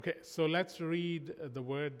Okay, so let's read the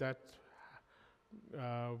word that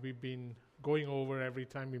we've been going over every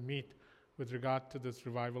time we meet with regard to this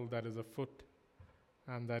revival that is afoot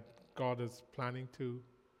and that God is planning to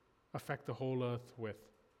affect the whole earth with.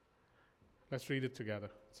 Let's read it together.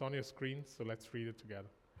 It's on your screen, so let's read it together.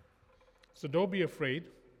 So don't be afraid.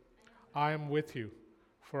 I am with you,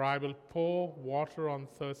 for I will pour water on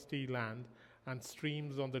thirsty land and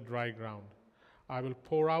streams on the dry ground. I will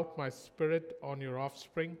pour out my spirit on your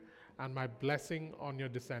offspring and my blessing on your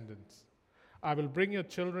descendants. I will bring your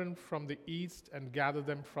children from the east and gather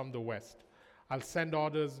them from the west. I'll send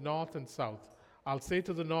orders north and south. I'll say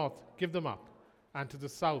to the north, give them up, and to the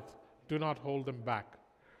south, do not hold them back.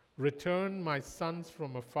 Return my sons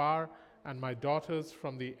from afar and my daughters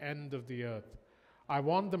from the end of the earth. I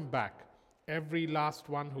want them back, every last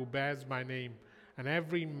one who bears my name, and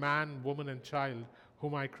every man, woman, and child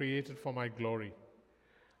whom I created for my glory.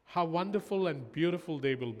 How wonderful and beautiful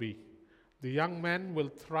they will be. The young men will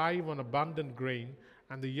thrive on abundant grain,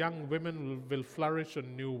 and the young women will flourish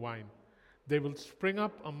on new wine. They will spring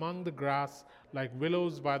up among the grass like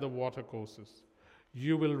willows by the watercourses.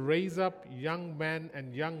 You will raise up young men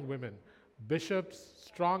and young women, bishops,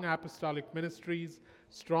 strong apostolic ministries,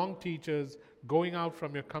 strong teachers going out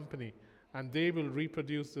from your company, and they will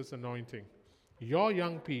reproduce this anointing. Your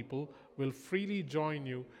young people will freely join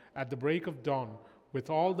you at the break of dawn with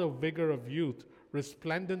all the vigor of youth,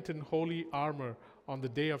 resplendent in holy armor on the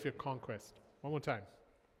day of your conquest. One more time.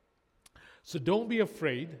 So don't be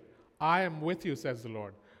afraid. I am with you, says the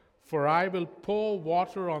Lord. For I will pour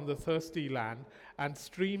water on the thirsty land and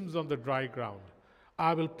streams on the dry ground.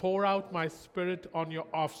 I will pour out my spirit on your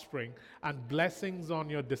offspring and blessings on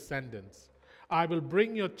your descendants. I will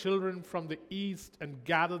bring your children from the east and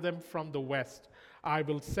gather them from the west. I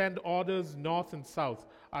will send orders north and south.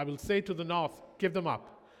 I will say to the north, give them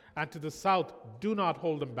up, and to the south, do not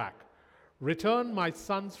hold them back. Return my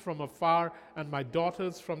sons from afar and my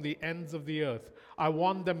daughters from the ends of the earth. I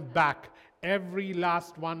want them back, every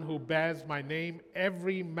last one who bears my name,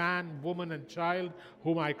 every man, woman, and child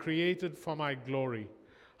whom I created for my glory.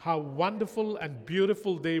 How wonderful and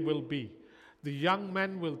beautiful they will be. The young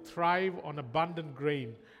men will thrive on abundant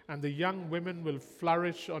grain, and the young women will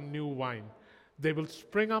flourish on new wine. They will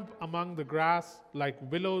spring up among the grass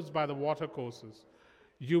like willows by the watercourses.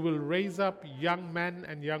 You will raise up young men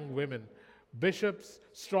and young women, bishops,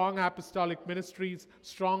 strong apostolic ministries,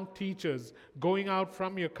 strong teachers going out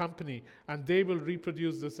from your company, and they will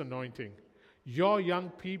reproduce this anointing. Your young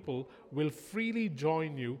people will freely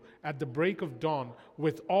join you at the break of dawn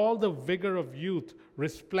with all the vigor of youth,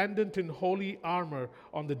 resplendent in holy armor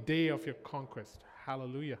on the day of your conquest.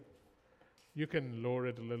 Hallelujah. You can lower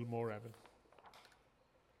it a little more, Evan.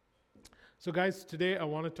 So guys, today I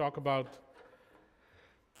want to talk about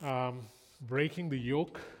breaking the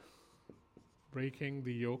yoke. Breaking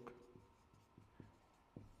the yoke.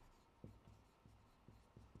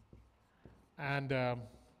 And the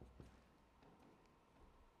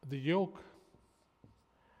yoke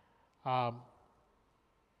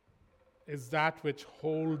is that which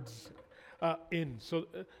holds in. So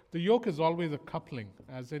the yoke is always a coupling,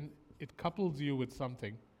 as in it couples you with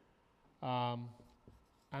something.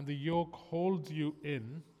 And the yoke holds you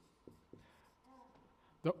in.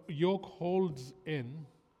 The yoke holds in.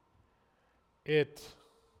 It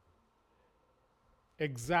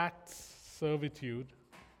exacts servitude.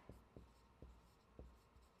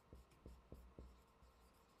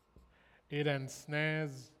 It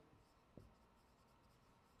ensnares.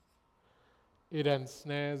 It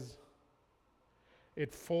ensnares.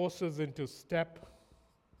 It forces into step.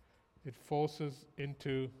 It forces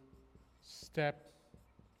into step.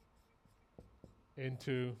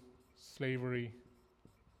 Into slavery.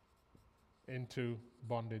 Into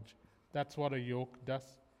bondage. That's what a yoke does.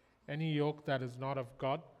 Any yoke that is not of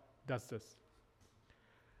God does this.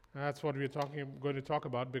 And that's what we're going to talk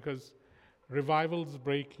about, because revivals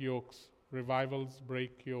break yokes. Revivals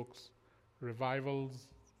break yokes. Revivals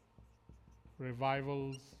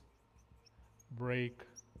break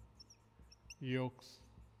yokes.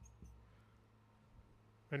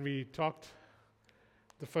 When we talked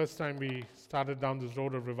the first time we started down this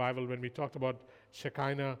road of revival, when we talked about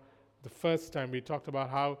Shekinah, the first time we talked about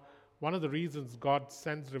how one of the reasons God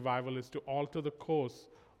sends revival is to alter the course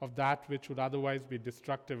of that which would otherwise be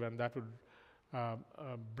destructive and that would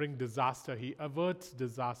bring disaster. He averts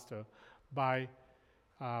disaster by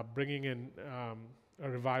bringing in a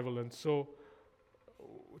revival. And so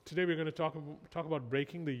today we're going to talk about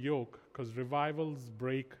breaking the yoke, because revivals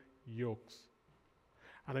break yokes.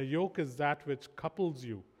 And a yoke is that which couples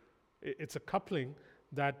you. It's a coupling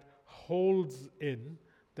that holds in,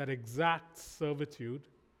 that exacts servitude,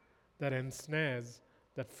 that ensnares,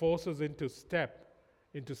 that forces into step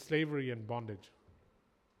into slavery and bondage.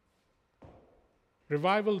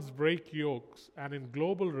 Revivals break yokes, and in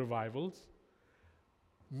global revivals,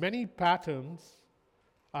 many patterns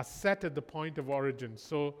are set at the point of origin.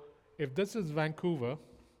 So if this is Vancouver,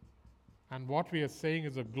 and what we are saying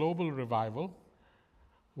is a global revival,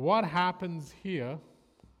 what happens here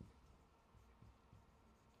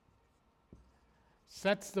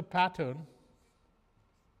sets the pattern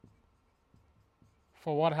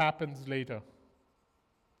for what happens later.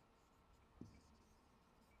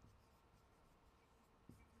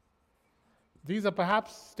 These are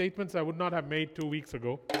perhaps statements I would not have made 2 weeks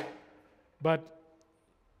ago, but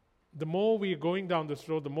the more we are going down this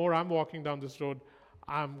road, the more I'm walking down this road,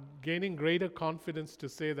 I'm gaining greater confidence to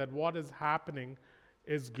say that what is happening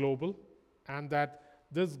is global, and that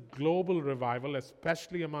this global revival,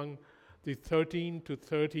 especially among the 13 to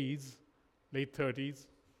 30s, late 30s,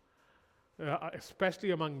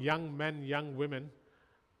 especially among young men, young women,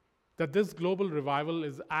 that this global revival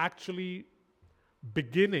is actually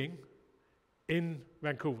beginning in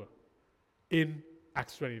Vancouver, in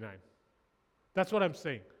Acts 29. That's what I'm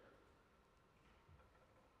saying.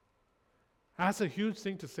 That's a huge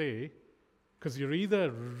thing to say, because you're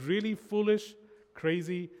either really foolish,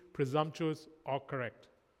 crazy, presumptuous, or correct.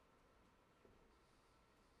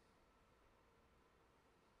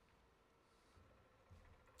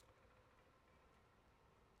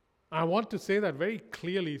 I want to say that very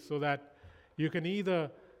clearly so that you can either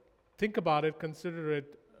think about it, consider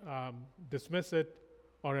it, dismiss it,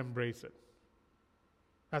 or embrace it.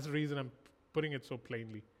 That's the reason I'm putting it so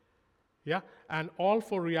plainly. Yeah? And all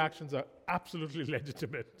four reactions are absolutely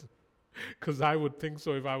legitimate, because I would think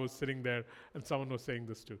so if I was sitting there and someone was saying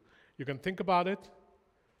this too. You can think about it,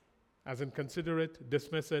 as in consider it,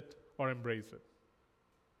 dismiss it, or embrace it.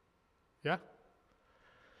 Yeah?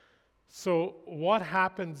 So what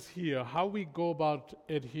happens here, how we go about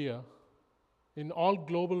it here, in all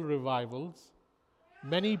global revivals,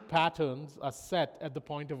 many patterns are set at the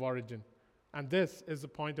point of origin. And this is the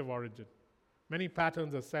point of origin. Many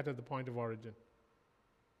patterns are set at the point of origin.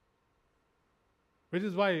 Which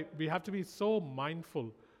is why we have to be so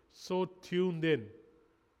mindful, so tuned in,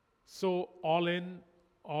 so all in,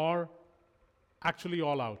 or actually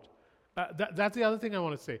all out. That's the other thing I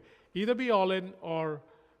want to say. Either be all in or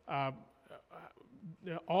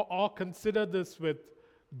consider this with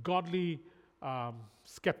godly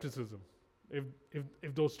skepticism,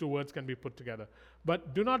 if those two words can be put together.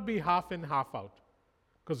 But do not be half in, half out.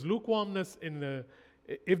 Because lukewarmness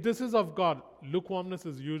if this is of God, lukewarmness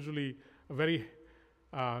is usually a very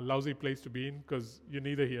lousy place to be in, because you're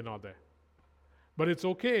neither here nor there. But it's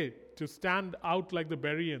okay to stand out like the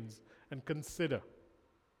Bereans and consider.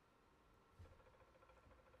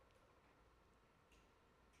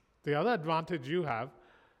 The other advantage you have,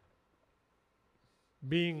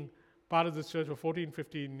 being part of this church for 14,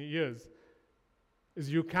 15 years,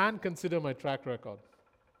 is you can consider my track record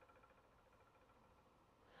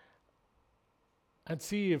and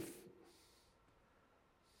see if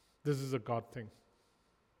this is a God thing.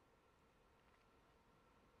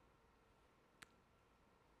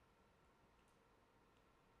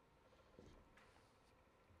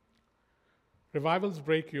 Revivals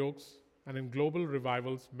break yokes, and in global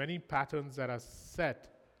revivals, many patterns that are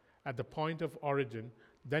set at the point of origin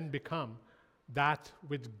then become that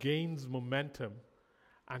which gains momentum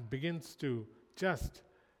and begins to just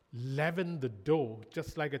leaven the dough,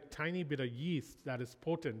 just like a tiny bit of yeast that is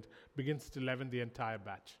potent begins to leaven the entire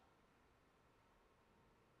batch.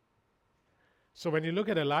 So when you look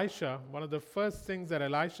at Elisha, one of the first things that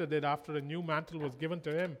Elisha did after a new mantle was given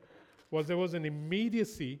to him was there was an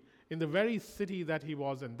immediacy in the very city that he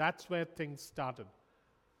was in. That's where things started.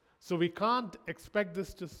 So we can't expect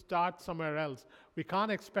this to start somewhere else. We can't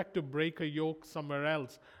expect to break a yoke somewhere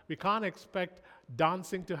else. We can't expect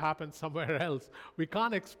dancing to happen somewhere else. We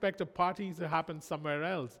can't expect a party to happen somewhere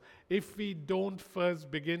else if we don't first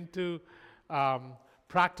begin to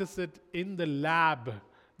practice it in the lab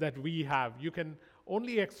that we have. You can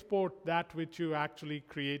only export that which you actually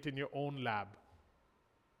create in your own lab.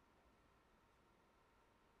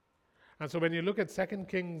 And so when you look at 2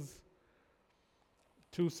 Kings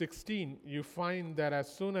 2:16, you find that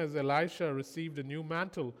as soon as Elisha received a new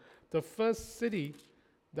mantle, the first city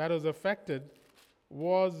that was affected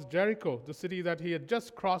was Jericho, the city that he had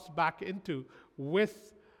just crossed back into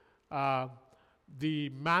with the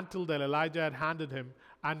mantle that Elijah had handed him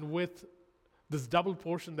and with this double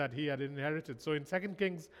portion that he had inherited. So in 2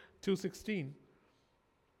 Kings 2:16,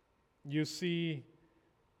 you see,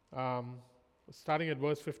 starting at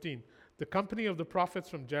verse 15, the company of the prophets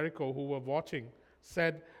from Jericho who were watching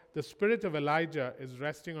said, the spirit of Elijah is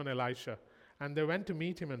resting on Elisha. And they went to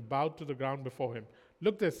meet him and bowed to the ground before him.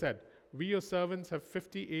 Look, they said, we your servants have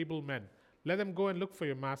 50 able men. Let them go and look for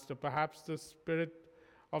your master. Perhaps the spirit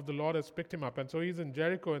of the Lord has picked him up. And so he's in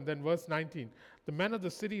Jericho. And then verse 19, the men of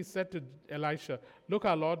the city said to Elisha, look,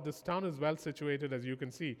 our Lord, this town is well situated, as you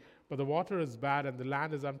can see, but the water is bad and the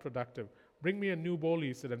land is unproductive. Bring me a new bowl,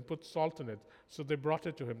 he said, and put salt in it. So they brought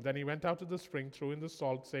it to him. Then he went out to the spring, threw in the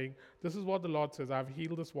salt, saying, this is what the Lord says, I have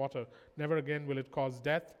healed this water. Never again will it cause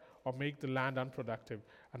death or make the land unproductive.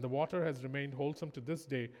 And the water has remained wholesome to this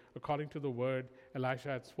day, according to the word Elisha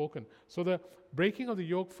had spoken. So the breaking of the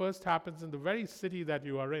yoke first happens in the very city that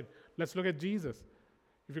you are in. Let's look at Jesus.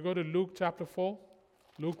 If you go to Luke chapter 4,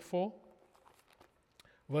 Luke 4,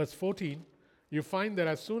 verse 14, you find that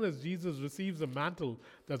as soon as Jesus receives a mantle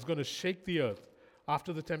that's going to shake the earth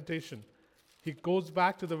after the temptation, he goes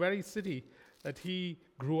back to the very city that he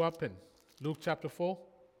grew up in. Luke chapter 4,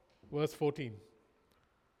 verse 14.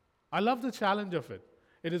 I love the challenge of it.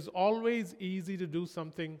 It is always easy to do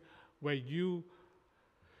something where you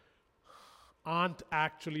aren't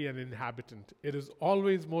actually an inhabitant. It is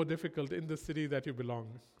always more difficult in the city that you belong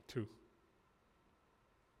to.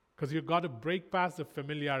 Because you've got to break past the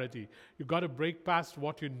familiarity. You've got to break past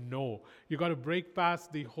what you know. You've got to break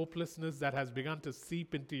past the hopelessness that has begun to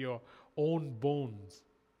seep into your own bones.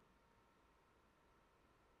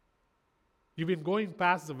 You've been going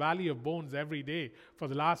past the valley of bones every day for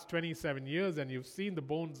the last 27 years, and you've seen the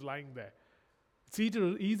bones lying there. It's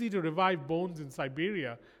easy to revive bones in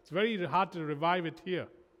Siberia. It's very hard to revive it here.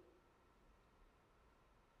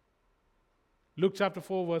 Luke chapter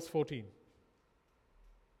 4, verse 14.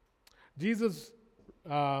 Jesus,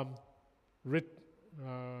 Luke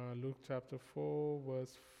chapter 4,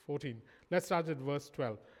 verse 14. Let's start at verse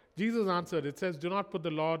 12. Jesus answered, it says, do not put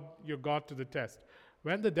the Lord your God to the test.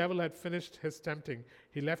 When the devil had finished his tempting,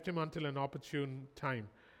 he left him until an opportune time.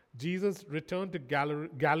 Jesus returned to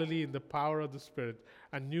Galilee in the power of the Spirit,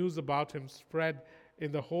 and news about him spread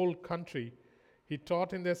in the whole country. He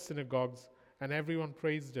taught in their synagogues, and everyone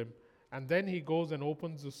praised him. And then he goes and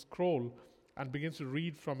opens the scroll and begins to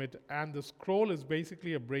read from it. And the scroll is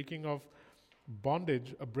basically a breaking of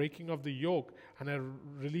bondage, a breaking of the yoke, and a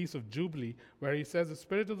release of jubilee, where he says, the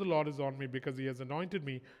Spirit of the Lord is on me because he has anointed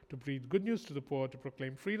me to preach good news to the poor, to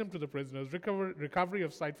proclaim freedom to the prisoners, recovery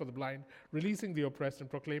of sight for the blind, releasing the oppressed, and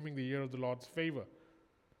proclaiming the year of the Lord's favor.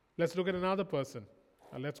 Let's look at another person.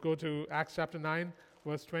 Let's go to Acts chapter 9,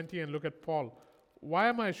 verse 20, and look at Paul. Why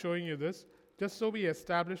am I showing you this? Just so we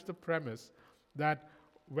establish the premise that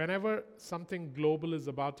whenever something global is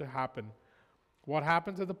about to happen, what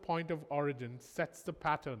happens at the point of origin sets the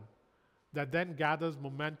pattern that then gathers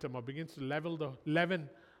momentum or begins to leaven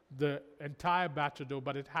the entire batch of dough,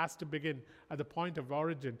 but it has to begin at the point of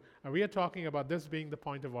origin. And we are talking about this being the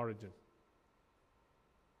point of origin.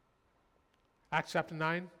 Acts chapter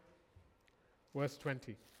 9, verse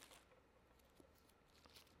 20.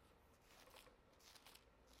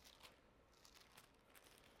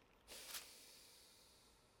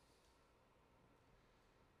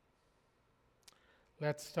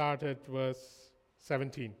 Let's start at verse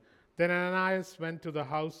 17. Then Ananias went to the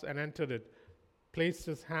house and entered it, placed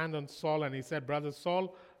his hand on Saul, and he said, Brother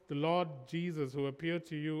Saul, the Lord Jesus, who appeared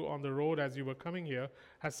to you on the road as you were coming here,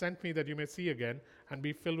 has sent me that you may see again and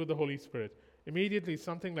be filled with the Holy Spirit. Immediately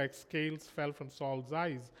something like scales fell from Saul's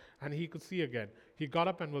eyes, and he could see again. He got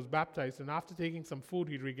up and was baptized, and after taking some food,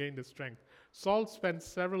 he regained his strength. Saul spent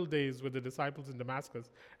several days with the disciples in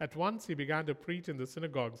Damascus. At once he began to preach in the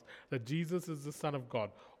synagogues that Jesus is the Son of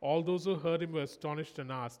God. All those who heard him were astonished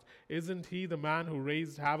and asked, Isn't he the man who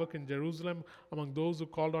raised havoc in Jerusalem among those who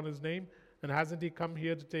called on his name? And hasn't he come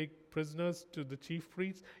here to take prisoners to the chief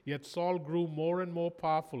priests? Yet Saul grew more and more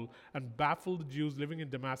powerful and baffled the Jews living in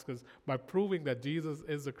Damascus by proving that Jesus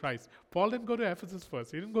is the Christ. Paul didn't go to Ephesus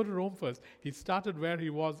first. He didn't go to Rome first. He started where he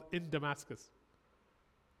was in Damascus.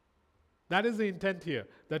 That is the intent here,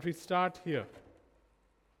 that we start here.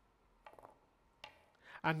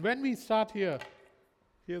 And when we start here,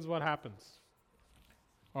 here's what happens.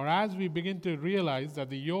 Or as we begin to realize that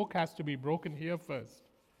the yoke has to be broken here first.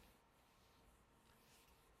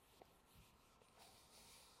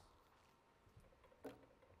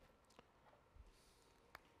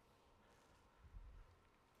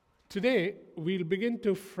 Today, we'll begin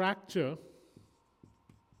to fracture,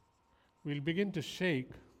 we'll begin to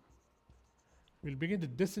shake, we'll begin to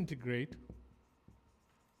disintegrate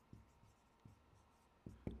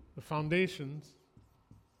the foundations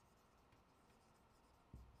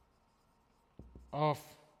of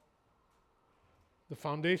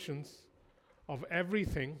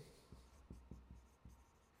everything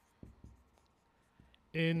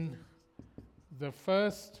in the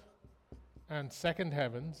first and second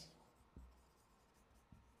heavens,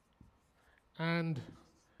 and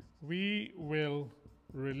we will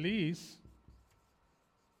release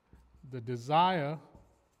the desire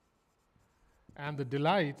and the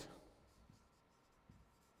delight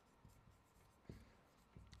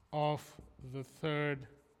of the third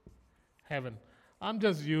heaven. I'm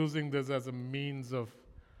just using this as a means of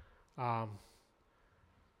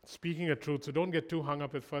speaking a truth, so don't get too hung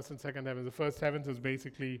up with first and second heavens. The first heavens is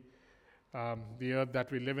basically the earth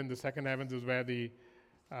that we live in. The second heavens is where the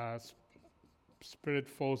spirit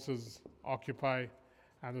forces occupy,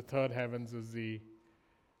 and the third heavens is the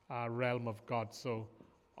realm of God. So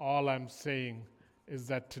all I'm saying is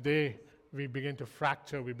that today we begin to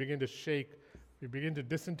fracture, we begin to shake, we begin to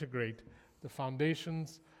disintegrate the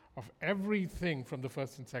foundations of everything from the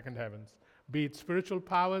first and second heavens, be it spiritual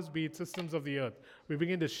powers, be it systems of the earth. We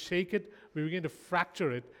begin to shake it, we begin to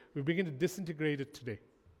fracture it, we begin to disintegrate it today.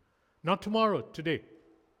 Not tomorrow, today.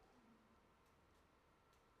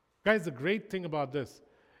 Guys, the great thing about this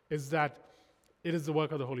is that it is the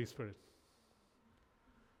work of the Holy Spirit.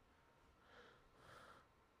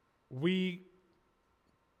 We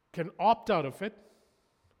can opt out of it,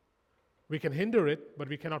 we can hinder it, but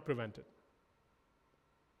we cannot prevent it.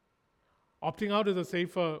 Opting out is a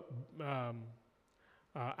safer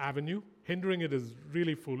avenue. Hindering it is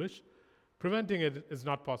really foolish. Preventing it is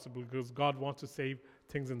not possible because God wants to save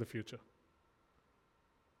things in the future.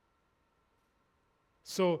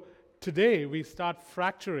 So today we start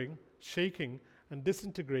fracturing, shaking, and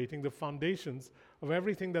disintegrating the foundations of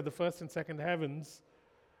everything that the first and second heavens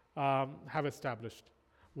have established.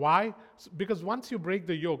 Why? Because once you break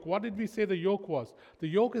the yoke, what did we say the yoke was? The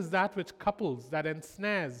yoke is that which couples, that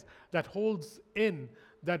ensnares, that holds in,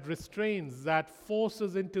 that restrains, that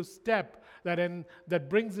forces into step, that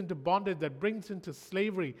brings into bondage, that brings into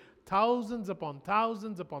slavery thousands upon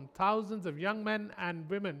thousands upon thousands of young men and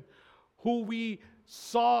women who we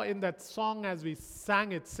saw in that song as we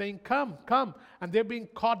sang it, saying, "Come, come." And they're being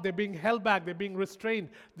caught, they're being held back, they're being restrained.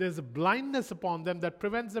 There's a blindness upon them that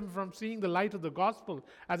prevents them from seeing the light of the gospel,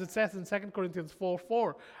 as it says in 2 Corinthians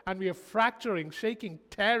 4:4. And we are fracturing, shaking,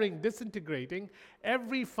 tearing, disintegrating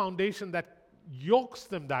every foundation that yokes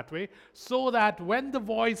them that way, so that when the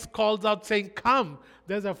voice calls out saying, "Come,"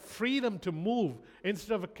 there's a freedom to move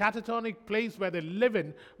instead of a catatonic place where they live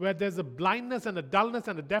in, where there's a blindness and a dullness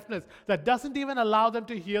and a deafness that doesn't even allow them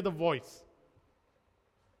to hear the voice.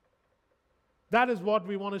 That is what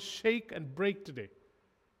we want to shake and break today.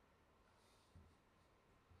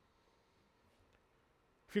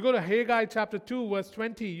 If you go to Haggai chapter 2, verse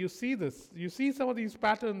 20, you see this. You see some of these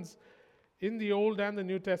patterns in the Old and the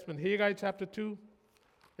New Testament. Haggai chapter 2.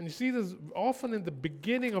 And you see this often in the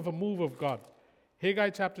beginning of a move of God. Haggai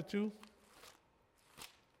chapter 2,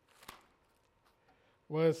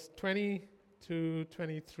 verse 20 to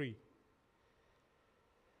 23.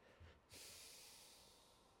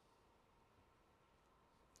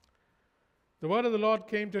 The word of the Lord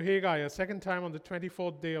came to Haggai a second time on the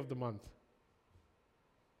 24th day of the month.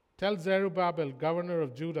 Tell Zerubbabel, governor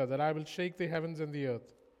of Judah, that I will shake the heavens and the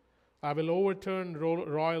earth. I will overturn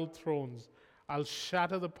royal thrones. I'll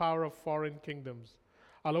shatter the power of foreign kingdoms.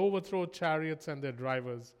 I'll overthrow chariots and their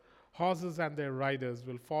drivers. Horses and their riders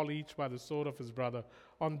will fall each by the sword of his brother.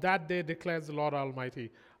 On that day, declares the Lord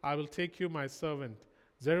Almighty, I will take you, my servant,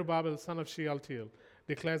 Zerubbabel, son of Shealtiel,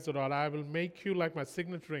 declares the Lord. I will make you like my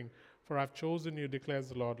signet ring, for I've chosen you, declares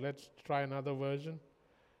the Lord. Let's try another version.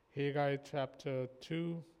 Haggai chapter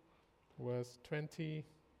 2, verse 20.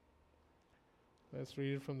 Let's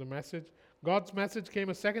read it from the Message. God's message came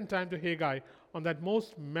a second time to Haggai on that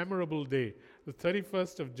most memorable day, the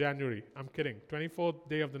 31st of January. I'm kidding, 24th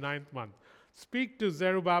day of the 9th month. Speak to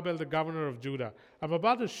Zerubbabel, the governor of Judah. I'm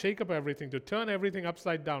about to shake up everything, to turn everything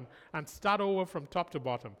upside down and start over from top to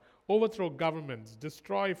bottom. Overthrow governments,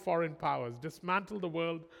 destroy foreign powers, dismantle the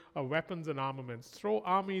world of weapons and armaments, throw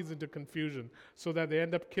armies into confusion so that they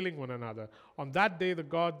end up killing one another. On that day, the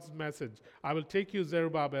God's message, I will take you,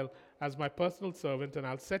 Zerubbabel, as my personal servant, and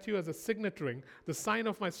I'll set you as a signet ring, the sign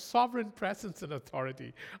of my sovereign presence and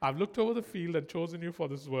authority. I've looked over the field and chosen you for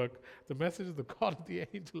this work. The message of the God of the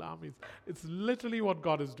angel armies. It's literally what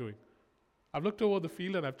God is doing. I've looked over the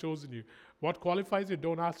field and I've chosen you. What qualifies you?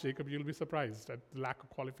 Don't ask Jacob. You'll be surprised at the lack of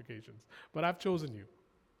qualifications. But I've chosen you.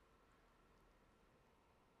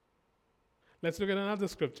 Let's look at another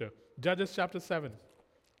scripture. Judges chapter 7.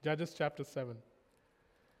 Judges chapter 7.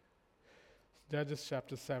 Judges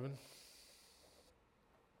chapter 7.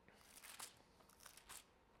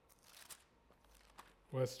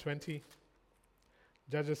 Verse 20.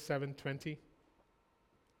 Judges 7:20.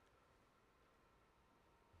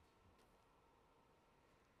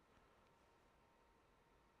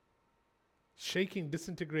 shaking,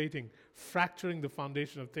 disintegrating, fracturing the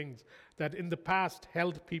foundation of things that in the past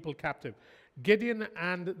held people captive. Gideon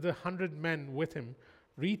and the 100 men with him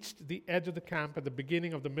reached the edge of the camp at the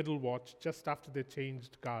beginning of the middle watch, just after they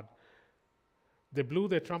changed guard. They blew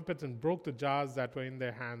their trumpets and broke the jars that were in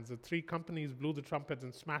their hands. The 3 companies blew the trumpets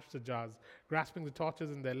and smashed the jars, grasping the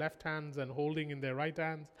torches in their left hands and holding in their right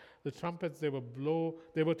hands the trumpets they were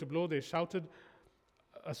to blow. They shouted,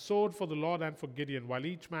 "A sword for the Lord and for Gideon," while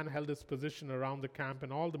each man held his position around the camp,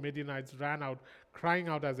 and all the Midianites ran out, crying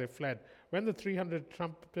out as they fled. When the 300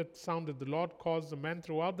 trumpets sounded, the Lord caused the men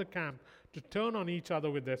throughout the camp to turn on each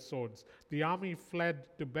other with their swords. The army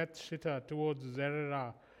fled to Beth Shittah towards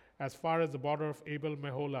Zererah, as far as the border of Abel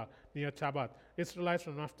Meholah near Chabat. Israelites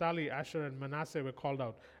from Naphtali, Asher, and Manasseh were called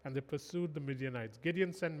out, and they pursued the Midianites.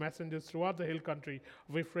 Gideon sent messengers throughout the hill country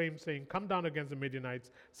of Ephraim, saying, "Come down against the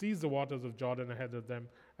Midianites, seize the waters of Jordan ahead of them,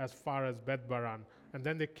 as far as Beth Baran." And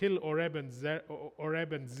then they kill Oreb and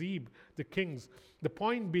Zeb, the kings. The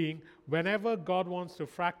point being, whenever God wants to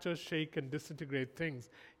fracture, shake, and disintegrate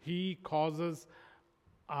things, he causes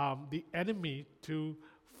the enemy to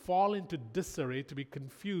fall into disarray, to be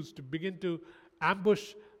confused, to begin to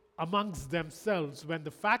ambush amongst themselves. When the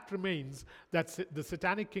fact remains that the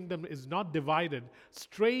satanic kingdom is not divided,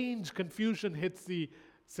 strange confusion hits the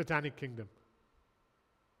satanic kingdom.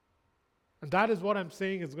 And that is what I'm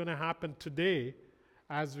saying is going to happen today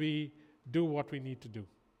as we do what we need to do.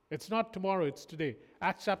 It's not tomorrow, it's today.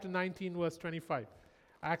 Acts chapter 19, verse 25.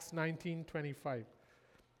 Acts 19:25.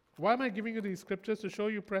 Why am I giving you these scriptures? To show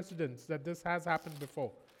you precedents that this has happened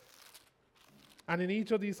before. And in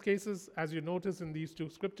each of these cases, as you notice in these 2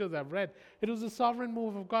 scriptures I've read, it was a sovereign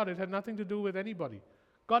move of God. It had nothing to do with anybody.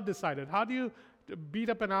 God decided. How do you beat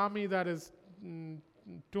up an army that is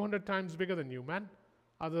 200 times bigger than you, man?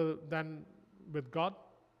 Other than with God?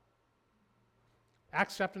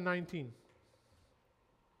 Acts chapter 19.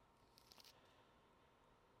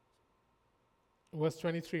 Verse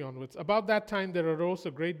 23 onwards. About that time there arose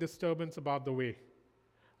a great disturbance about the way.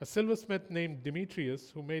 A silversmith named Demetrius,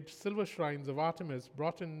 who made silver shrines of Artemis,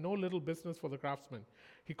 brought in no little business for the craftsmen.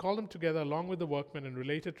 He called them together along with the workmen and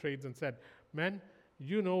related trades and said, "Men,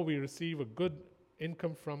 you know we receive a good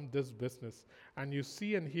income from this business. And you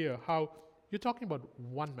see and hear how," you're talking about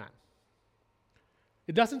one man.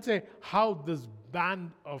 It doesn't say how this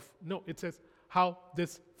band of, no, it says how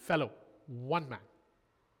this fellow, one man.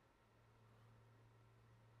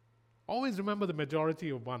 Always remember the majority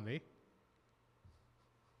of one, eh?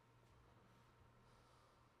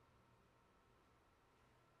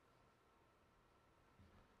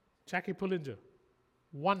 Jackie Pullinger,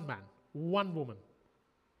 one man, one woman,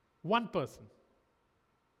 one person.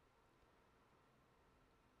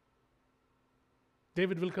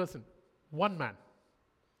 David Wilkerson, one man.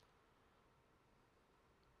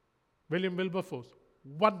 William Wilberforce,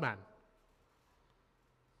 one man.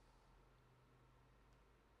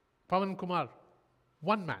 Pawan Kumar,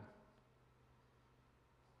 one man.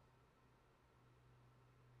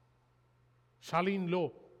 Charlene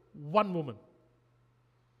Lowe, one woman.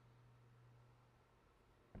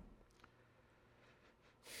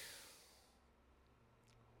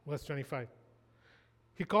 Verse 25.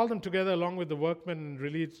 He called them together along with the workmen and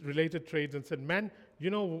related trades and said, "Men, you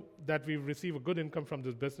know that we receive a good income from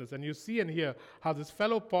this business, and you see and hear how this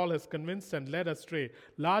fellow Paul has convinced and led astray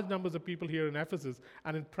large numbers of people here in Ephesus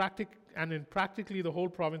and in practically the whole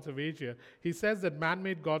province of Asia. He says that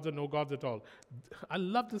man-made gods are no gods at all." I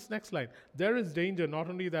love this next line. "There is danger not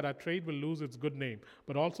only that our trade will lose its good name,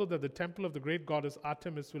 but also that the temple of the great goddess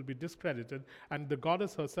Artemis will be discredited, and the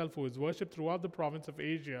goddess herself, who is worshipped throughout the province of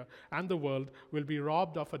Asia and the world, will be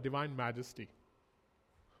robbed of her divine majesty."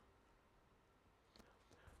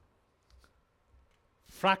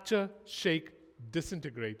 Fracture, shake,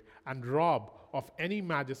 disintegrate, and rob of any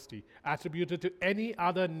majesty attributed to any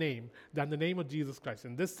other name than the name of Jesus Christ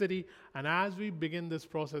in this city. And as we begin this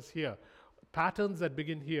process here, patterns that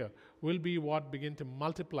begin here will be what begin to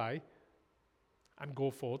multiply and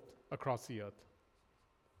go forth across the earth.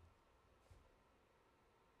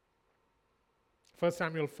 1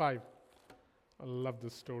 Samuel 5. I love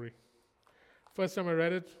this story. First time I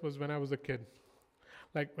read it was when I was a kid.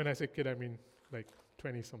 Like, when I say kid, I mean like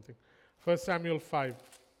 20-something. 1 Samuel 5.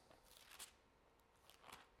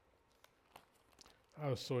 I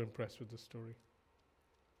was so impressed with this story.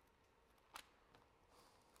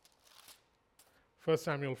 1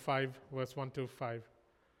 Samuel 5, verse 1 to 5.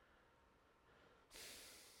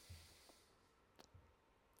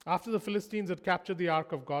 After the Philistines had captured the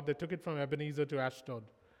ark of God, they took it from Ebenezer to Ashdod.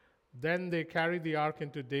 Then they carried the ark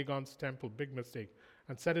into Dagon's temple, big mistake,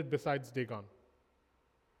 and set it beside Dagon.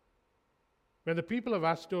 When the people of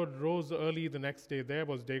Ashdod rose early the next day, there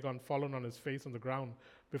was Dagon fallen on his face on the ground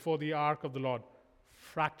before the ark of the Lord,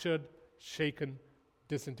 fractured, shaken,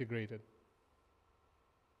 disintegrated.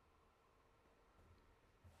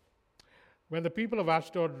 When the people of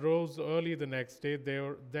Ashdod rose early the next day,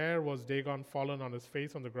 there was Dagon fallen on his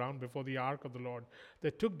face on the ground before the ark of the Lord.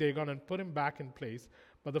 They took Dagon and put him back in place.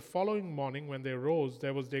 But the following morning, when they rose,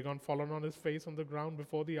 there was Dagon fallen on his face on the ground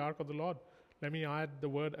before the ark of the Lord. Let me add the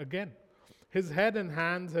word again. His head and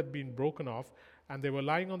hands had been broken off, and they were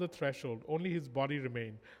lying on the threshold. Only his body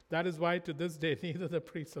remained. That is why to this day neither the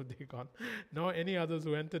priests of Dagon nor any others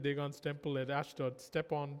who enter Dagon's temple at Ashdod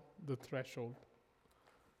step on the threshold.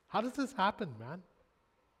 How does this happen, man?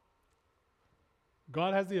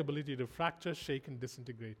 God has the ability to fracture, shake, and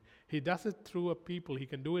disintegrate. He does it through a people. He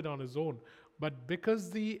can do it on his own. But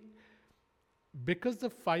because the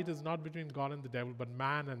fight is not between God and the devil, but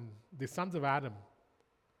man and the sons of Adam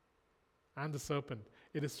and the serpent,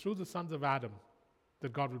 it is through the sons of Adam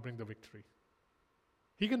that God will bring the victory.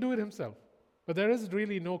 He can do it himself. But there is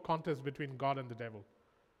really no contest between God and the devil.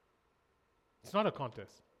 It's not a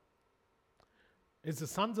contest. It's the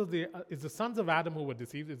sons of Adam who were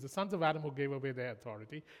deceived. It's the sons of Adam who gave away their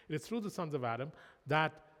authority. It is through the sons of Adam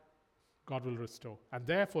that God will restore. And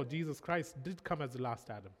therefore, Jesus Christ did come as the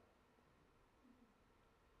last Adam.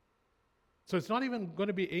 So it's not even going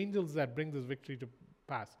to be angels that bring this victory to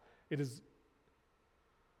pass. It is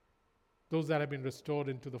those that have been restored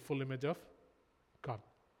into the full image of God.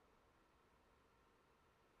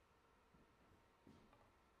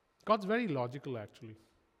 God's very logical, actually.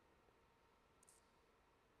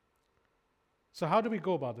 So how do we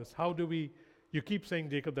go about this? How do we, you keep saying,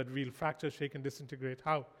 Jacob, that we'll fracture, shake, and disintegrate.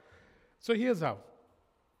 How? So here's how.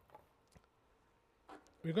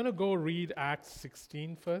 We're going to go read Acts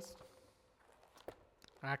 16 first.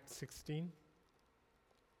 Acts 16.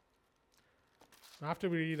 After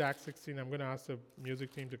we read Acts 16, I'm going to ask the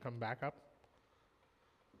music team to come back up.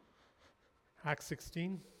 Acts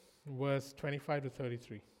 16, verse 25 to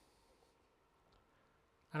 33.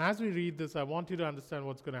 And as we read this, I want you to understand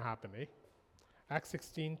what's going to happen, Acts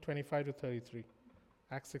 16, 25 to 33.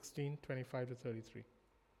 Acts 16, 25 to 33.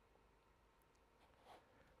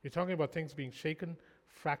 We're talking about things being shaken,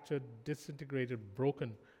 fractured, disintegrated,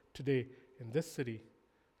 broken today in this city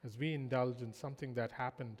as we indulge in something that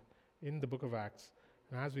happened in the book of Acts.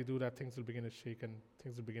 And as we do that, things will begin to shake and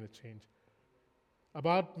things will begin to change.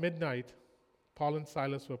 About midnight, Paul and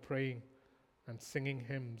Silas were praying and singing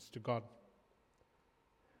hymns to God.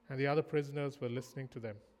 And the other prisoners were listening to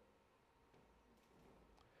them.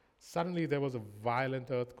 Suddenly there was a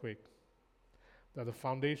violent earthquake, that the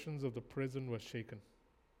foundations of the prison were shaken.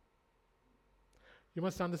 You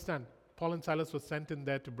must understand, Paul and Silas were sent in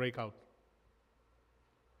there to break out.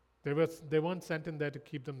 They weren't sent in there to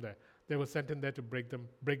keep them there. They were sent in there to break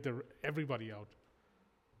everybody out.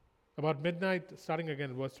 About midnight, starting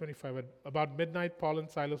again, verse 25, about midnight, Paul and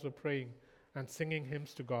Silas were praying and singing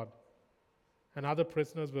hymns to God, and other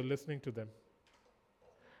prisoners were listening to them.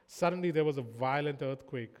 Suddenly there was a violent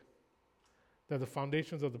earthquake, that the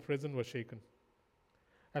foundations of the prison were shaken.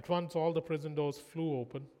 At once all the prison doors flew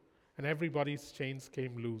open, and everybody's chains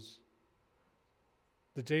came loose.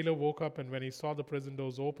 The jailer woke up, and when he saw the prison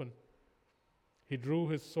doors open, he drew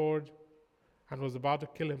his sword and was about to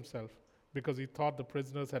kill himself because he thought the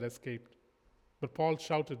prisoners had escaped. But Paul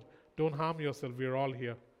shouted, "Don't harm yourself, we are all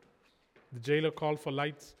here." The jailer called for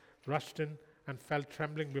lights, rushed in, and fell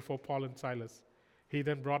trembling before Paul and Silas. He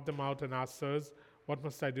then brought them out and asked, "Sirs, what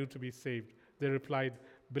must I do to be saved?" They replied,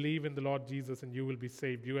 "Believe in the Lord Jesus and you will be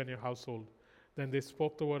saved, you and your household." Then they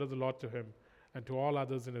spoke the word of the Lord to him and to all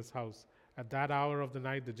others in his house. At that hour of the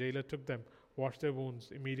night, the jailer took them, washed their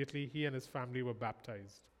wounds. Immediately he and his family were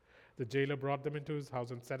baptized. The jailer brought them into his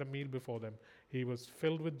house and set a meal before them. He was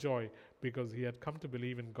filled with joy because he had come to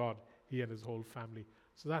believe in God, he and his whole family.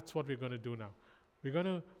 So that's what we're going to do now. We're going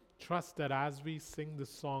to trust that as we sing the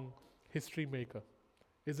song, History Maker,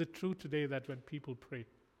 is it true today that when people pray,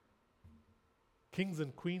 kings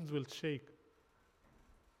and queens will shake,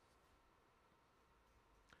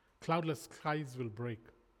 cloudless skies will break?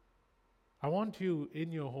 I want you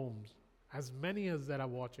in your homes, as many as that are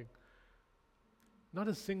watching, not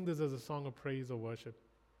to sing this as a song of praise or worship,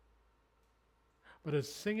 but to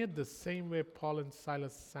sing it the same way Paul and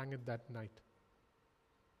Silas sang it that night.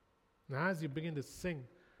 Now as you begin to sing,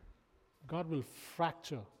 God will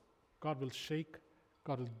fracture, God will shake,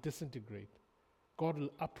 God will disintegrate, God will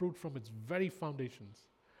uproot from its very foundations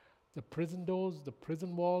the prison doors, the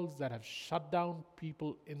prison walls that have shut down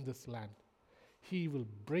people in this land. He will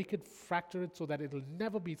break it, fracture it so that it will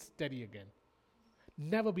never be steady again.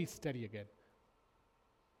 Never be steady again.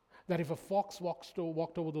 that if a fox walked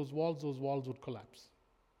over those walls would collapse.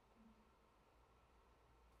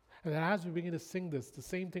 And then as we begin to sing this, the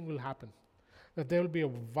same thing will happen. That there will be a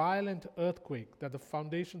violent earthquake, that the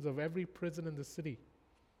foundations of every prison in the city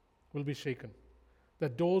will be shaken,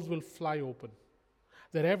 that doors will fly open,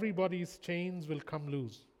 that everybody's chains will come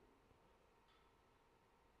loose.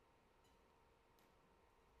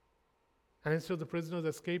 And instead of the prisoners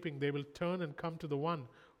escaping, they will turn and come to the one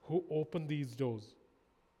who opened these doors.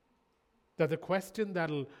 That the question that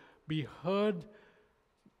will be heard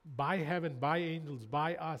by heaven, by angels,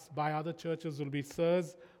 by us, by other churches will be,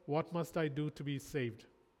 sirs, what must I do to be saved?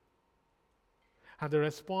 And the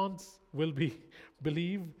response will be,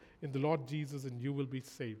 believe in the Lord Jesus and you will be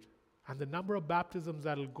saved. And the number of baptisms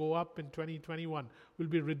that will go up in 2021 will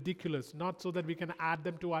be ridiculous, not so that we can add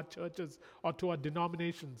them to our churches or to our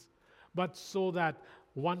denominations, but so that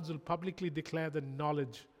ones will publicly declare the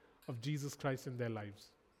knowledge of Jesus Christ in their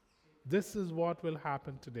lives. This is what will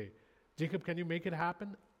happen today. Jacob, can you make it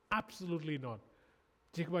happen? Absolutely not.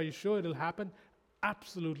 Jacob, are you sure it will happen?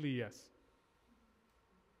 Absolutely yes.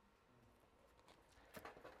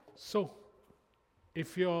 So,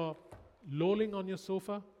 if you're lolling on your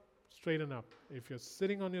sofa, straighten up. If you're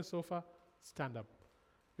sitting on your sofa, stand up.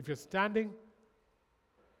 If you're standing,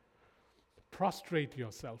 prostrate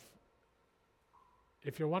yourself.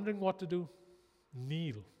 If you're wondering what to do,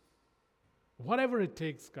 kneel. Whatever it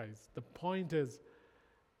takes, guys. The point is,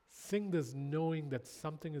 sing this knowing that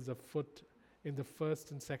something is afoot in the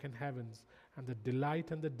first and second heavens, and the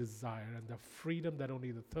delight and the desire and the freedom that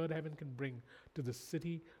only the third heaven can bring to the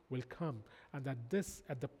city will come, and that this,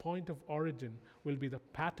 at the point of origin, will be the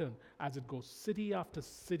pattern as it goes city after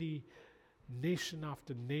city, nation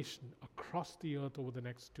after nation, across the earth over the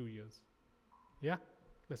next 2 years. Yeah?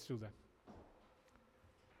 Let's do that.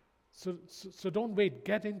 So don't wait.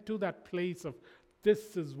 Get into that place of,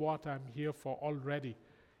 this is what I'm here for already,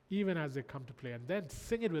 even as they come to play. And then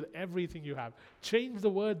sing it with everything you have. Change the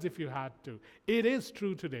words if you had to. It is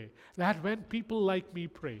true today that when people like me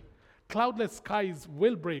pray, cloudless skies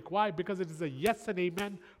will break. Why? Because it is a yes and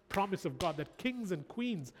amen promise of God that kings and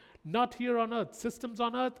queens, not here on earth, systems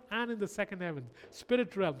on earth and in the second heaven,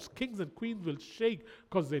 spirit realms, kings and queens will shake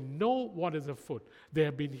because they know what is afoot. They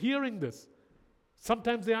have been hearing this.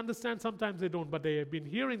 Sometimes they understand, sometimes they don't, but they have been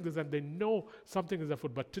hearing this and they know something is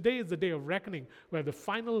afoot. But today is the day of reckoning, where the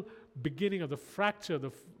final beginning of the fracture,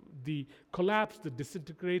 the collapse, the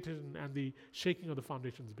disintegration, and the shaking of the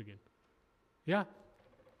foundations begin. Yeah?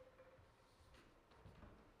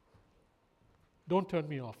 Don't turn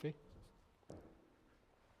me off, eh?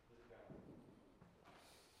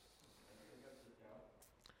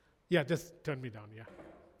 Yeah, just turn me down, yeah.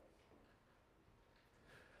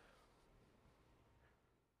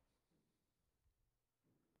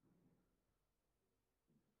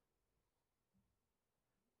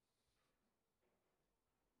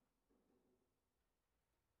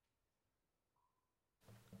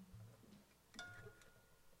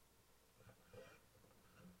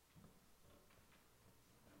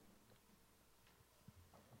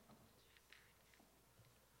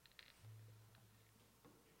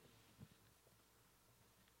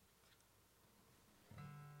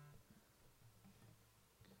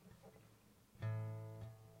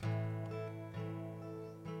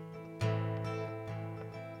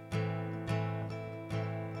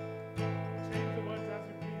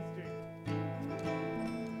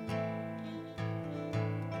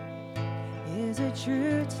 Is it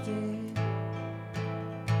true today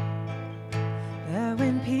that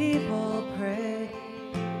when people pray,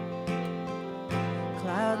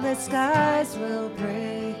 cloudless skies will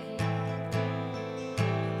break,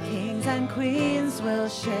 kings and queens will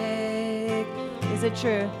shake? Is it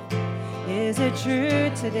true? Is it true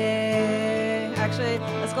today? Actually,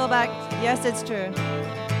 let's go back. Yes, it's true.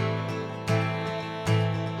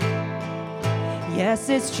 Yes,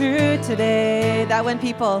 it's true today that when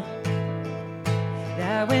people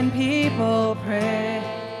pray,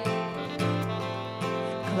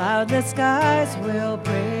 cloudless skies will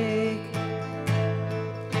break,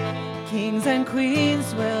 kings and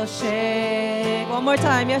queens will shake. One more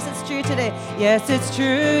time. Yes, it's true today. Yes, it's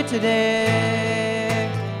true today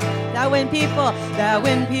that when people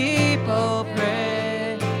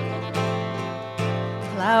pray,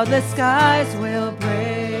 cloudless skies will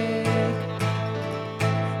break,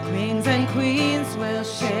 kings and queens will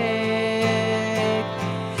shake.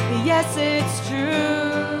 Yes, it's true,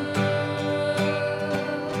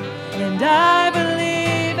 and I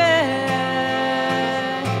believe it.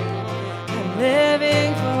 I'm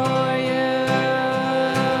living for you.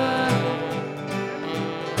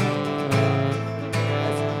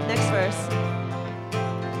 Next verse.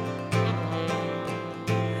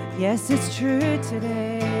 Yes, it's true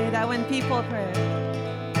today that when people pray,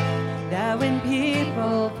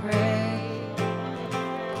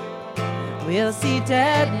 we'll see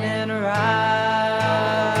dead men rise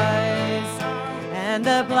and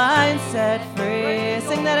the blind set free.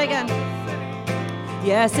 Sing that again.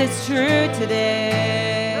 Yes, it's true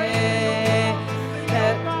today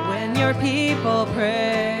that when your people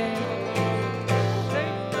pray,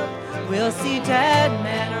 we'll see dead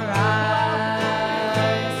men rise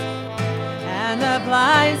and the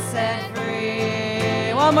blind set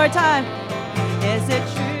free. One more time. Is it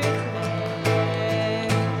true today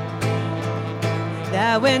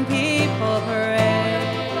that when people pray,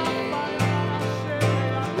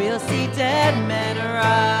 we'll see dead men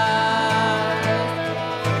rise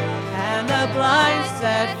and the blind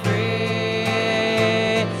set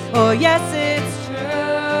free? Oh, yes, it's true,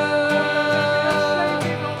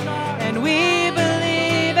 and we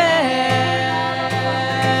believe it.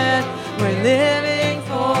 We're living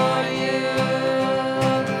for you.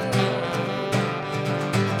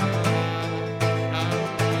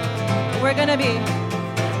 We're gonna be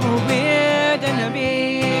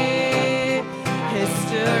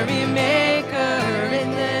history maker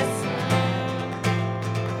in this.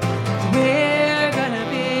 We're gonna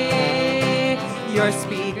be your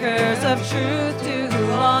speakers of truth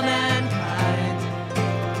to all mankind,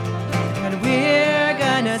 and we're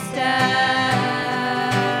gonna stand.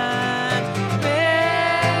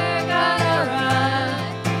 We're gonna run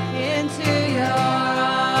into your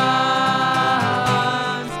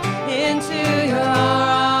arms, into your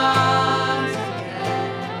arms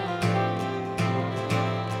again.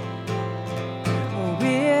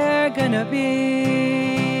 We're gonna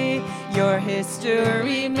be your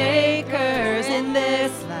history makers in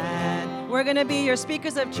this land. We're gonna be your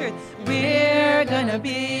speakers of truth. We're gonna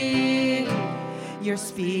be your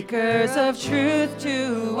speakers of truth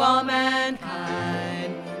to all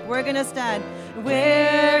mankind. We're gonna stand.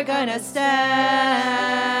 We're gonna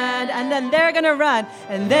stand. And then they're gonna run.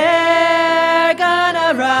 And they're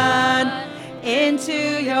gonna run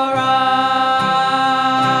into your arms.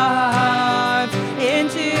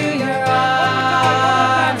 Into your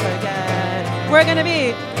arms again. We're gonna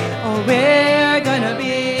be, we're gonna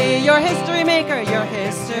be your history maker, your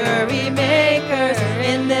history makers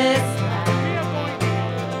in this land.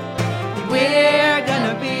 We're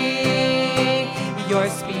gonna be your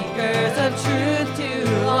speakers of truth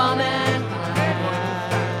to all mankind,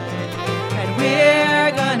 and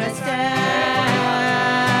we're gonna stand,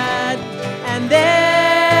 and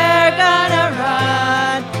they're gonna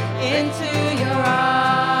run into your arms,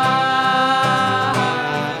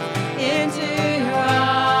 into your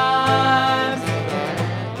arms again.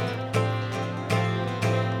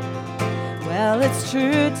 Well, it's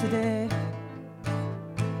true today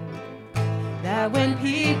that when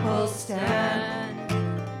people stand,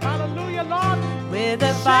 Hallelujah, Lord. with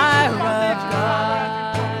the fire of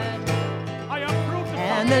God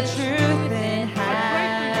and the truth in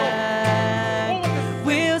hand,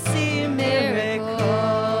 we'll see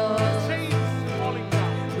miracles.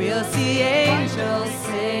 We'll see angels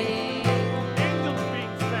sing.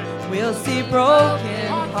 We'll see broken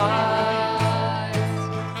hearts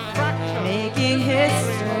making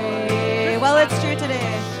history. Well, it's true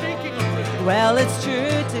today. Well, it's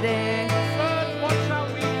true today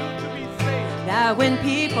that when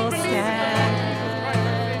people stand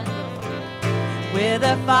with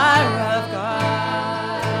the fire of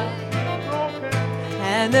God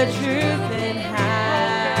and the truth in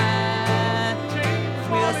hand,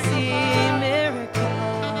 we'll see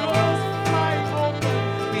miracles.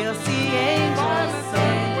 We'll see angels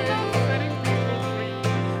sing.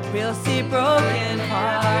 We'll see broken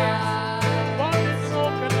hearts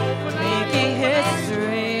making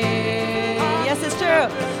history. Yes, it's true.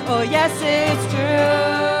 Oh, yes, it's true.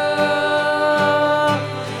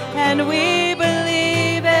 And we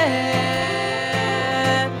believe it.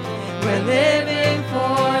 We're living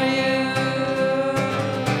for you.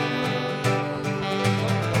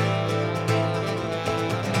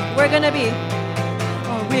 We're gonna be,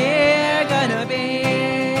 we're gonna be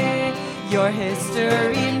your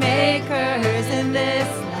history makers in this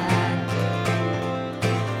land.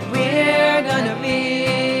 We're gonna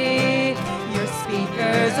be your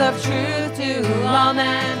speakers of truth to all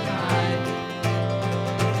mankind.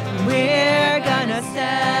 We're gonna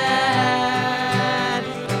stand,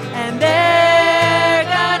 and they're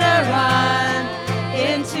gonna run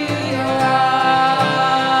into your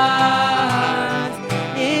arms,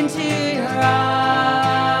 into your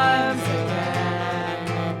arms again.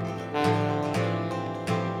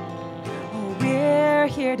 Oh, we're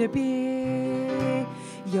here to be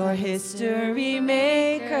Your history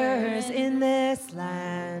makers in this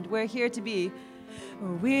land. We're here to be.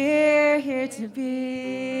 We're here to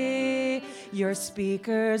be your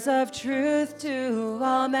speakers of truth to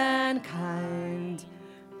all mankind.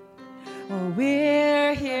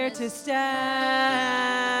 We're here to stand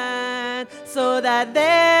so that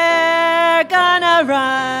they're gonna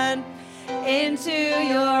run into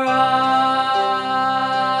your arms,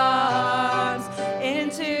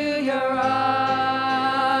 into your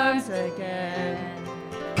arms again.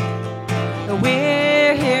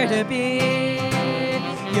 We're here to be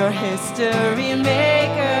your history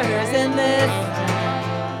makers in this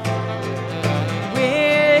land.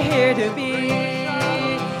 We're here to be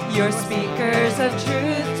your speakers of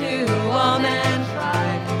truth to all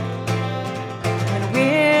mankind. And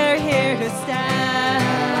we're here to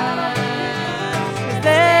stand. 'Cause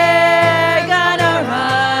they're gonna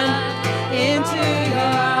run into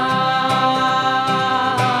your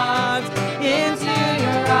arms, into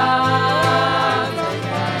your arms.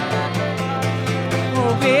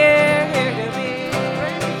 Oh, we're here to be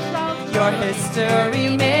your history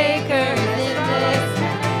makers in this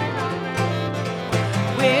land.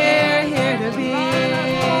 We're here to be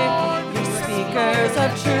your speakers of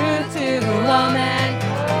truth to all mankind.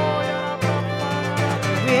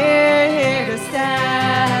 We're here to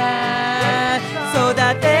stand so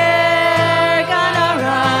that they're gonna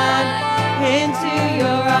run into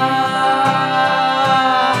your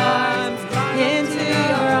arms, into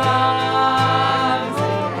your arms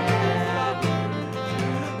again.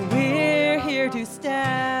 We're here to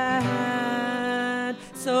stand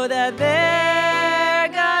so that they're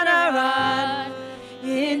gonna run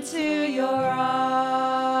into your arms,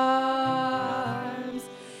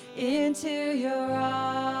 into your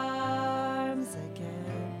arms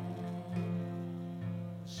again.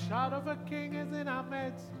 Shout of a king is in our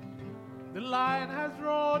midst. The lion has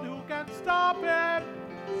roared, who can stop him?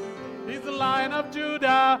 He's the Lion of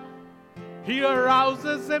Judah. He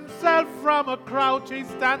arouses himself from a crouch. He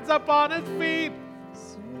stands up on his feet.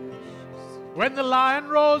 When the lion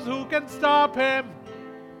roars, who can stop him?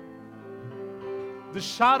 The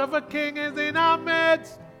shout of a king is in our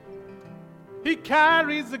midst. He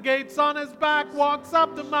carries the gates on his back, walks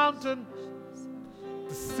up the mountain.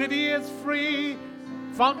 The city is free,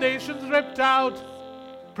 foundations ripped out,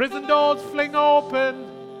 prison doors fling open,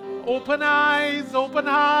 open eyes, open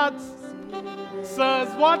hearts.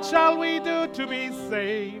 Sirs, what shall we do to be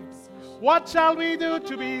saved? What shall we do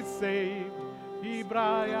to be saved?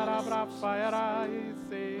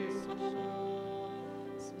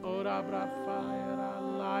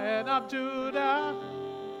 Lion of Judah,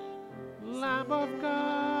 Lamb of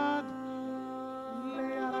God,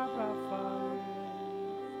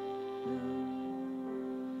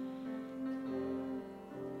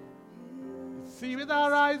 see with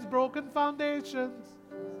our eyes broken foundations,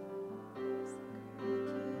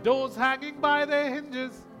 doors hanging by their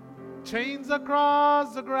hinges, chains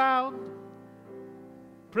across the ground,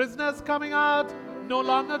 prisoners coming out, no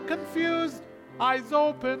longer confused, eyes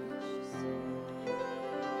open.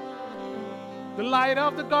 The light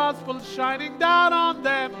of the gospel shining down on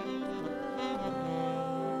them.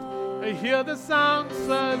 I hear the sound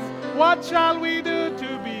says, what shall we do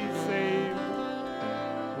to be saved?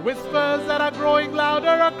 Whispers that are growing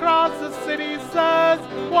louder across the city says,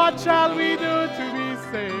 what shall we do to be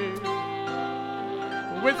saved?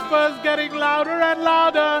 Whispers getting louder and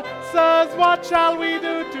louder says, what shall we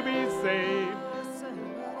do to be saved?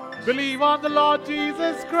 Believe on the Lord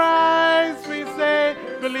Jesus Christ, we say.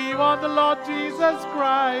 Believe on the Lord Jesus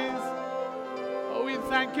Christ. Oh, we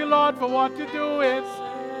thank you, Lord, for what you're doing.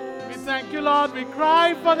 We thank you, Lord. We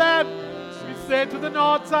cry for them. We say to the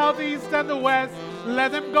north, south, east, and the west,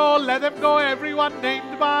 let them go, everyone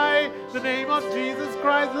named by the name of Jesus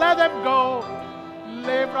Christ. Let them go.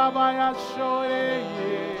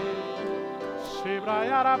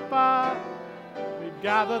 We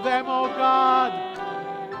gather them, oh God.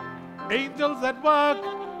 Angels at work,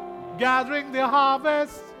 gathering the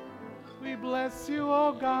harvest. We bless you,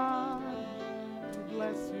 oh God. We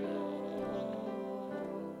bless you, Lord.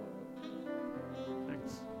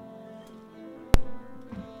 Thanks.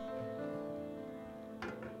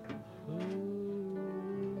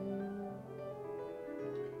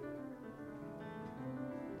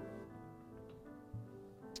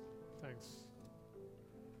 Thanks.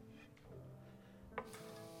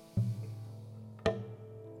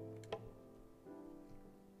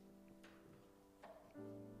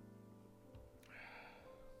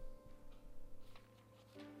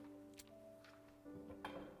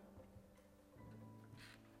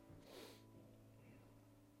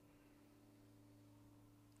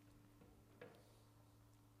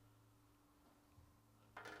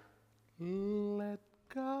 Let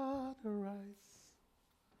God arise.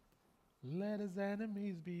 Let his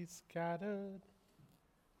enemies be scattered.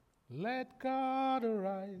 Let God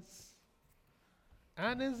arise.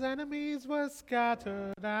 And his enemies were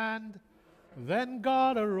scattered, and then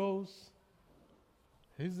God arose.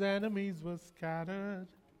 His enemies were scattered,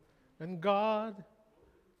 and God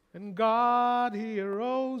he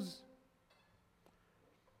arose.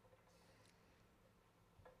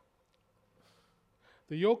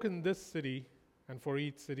 The yoke in this city, and for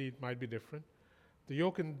each city it might be different, the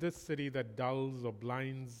yoke in this city that dulls or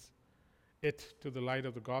blinds it to the light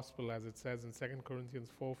of the gospel, as it says in 2 Corinthians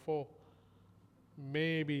 4:4,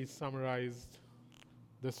 may be summarized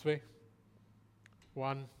this way.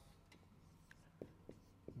 1,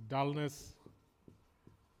 dullness.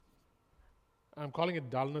 I'm calling it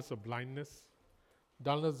dullness or blindness.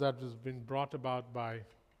 Dullness that has been brought about by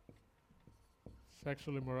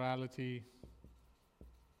sexual immorality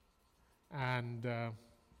and a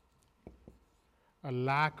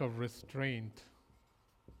lack of restraint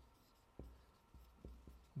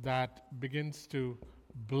that begins to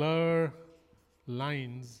blur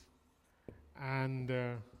lines and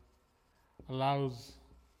allows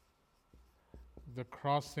the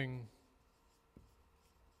crossing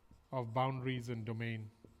of boundaries and domain.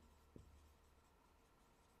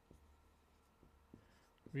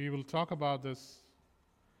 We will talk about this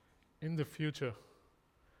in the future.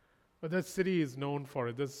 But this city is known for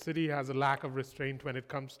it. This city has a lack of restraint when it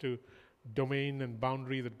comes to domain and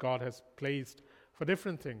boundary that God has placed for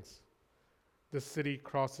different things. This city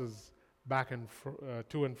crosses back and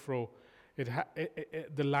to and fro.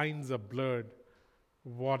 The lines are blurred.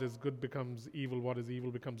 What is good becomes evil. What is evil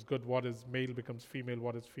becomes good. What is male becomes female.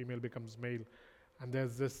 What is female becomes male. And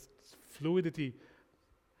there's this fluidity.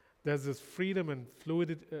 There's this freedom and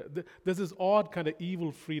fluidity. There's this odd kind of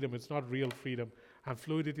evil freedom. It's not real freedom. And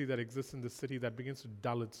fluidity that exists in the city that begins to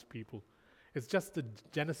dull its people. It's just the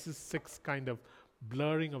Genesis 6 kind of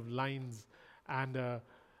blurring of lines and the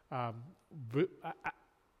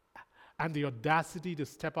audacity to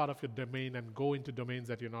step out of your domain and go into domains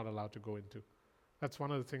that you're not allowed to go into. That's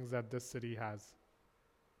one of the things that this city has.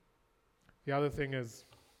 The other thing is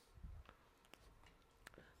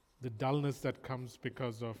the dullness that comes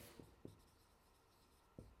because of...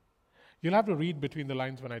 You'll have to read between the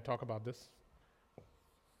lines when I talk about this.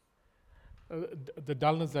 The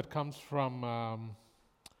dullness that comes from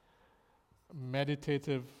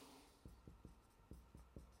meditative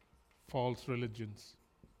false religions.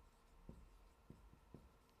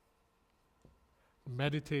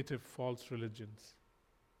 Meditative false religions.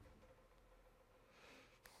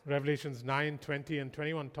 Revelations 9, 20 and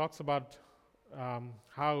 21 talks about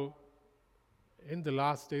how in the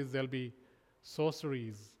last days there'll be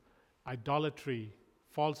sorceries, idolatry,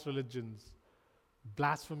 false religions,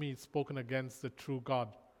 blasphemy spoken against the true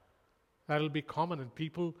God. That'll be common, and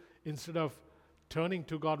people, instead of turning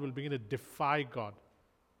to God, will begin to defy God.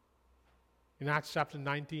 In Acts chapter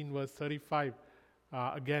 19, verse 35,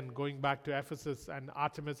 again, going back to Ephesus and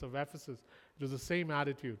Artemis of Ephesus, it was the same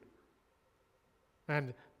attitude.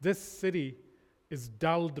 And this city is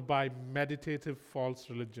dulled by meditative false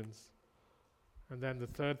religions. And then the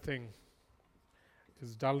third thing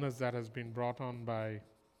is dullness that has been brought on by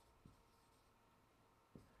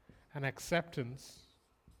an acceptance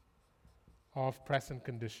of present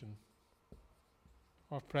condition,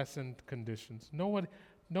 of present conditions. No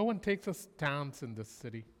one takes a stance in this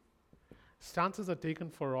city. Stances are taken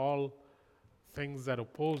for all things that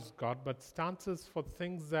oppose God, but stances for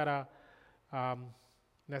things that are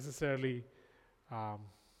necessarily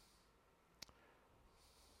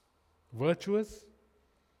virtuous,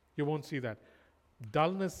 you won't see that.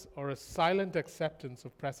 Dullness or a silent acceptance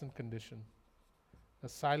of present condition. A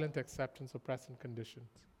silent acceptance of present conditions.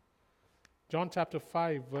 John chapter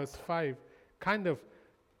 5, verse 5 kind of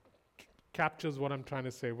captures what I'm trying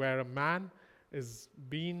to say, where a man is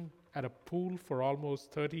been at a pool for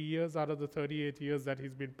almost 30 years out of the 38 years that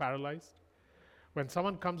he's been paralyzed. When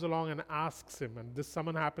someone comes along and asks him, and this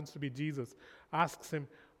someone happens to be Jesus, asks him,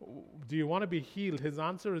 do you want to be healed? His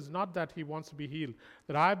answer is not that he wants to be healed,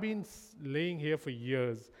 that I've been laying here for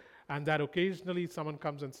years, and that occasionally someone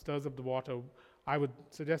comes and stirs up the water. I would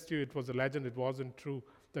suggest to you it was a legend, it wasn't true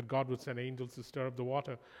that God would send angels to stir up the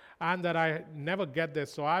water, and that I never get there,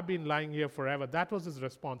 so I've been lying here forever. That was his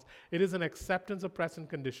response. It is an acceptance of present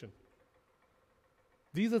condition.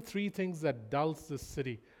 These are three things that dulls this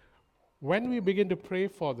city. When we begin to pray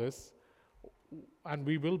for this, and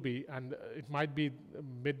we will be, and it might be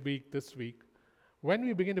midweek this week, when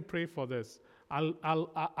we begin to pray for this,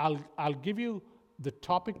 I'll give you the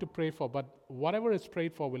topic to pray for, but whatever is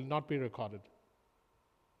prayed for will not be recorded.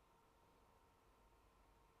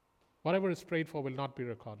 Whatever is prayed for will not be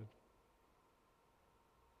recorded.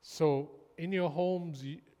 So in your homes,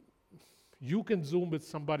 you can Zoom with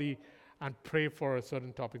somebody and pray for a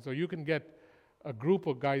certain topic. So you can get a group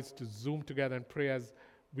of guys to Zoom together and pray as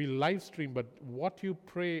we live stream, but what you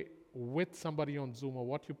pray with somebody on Zoom or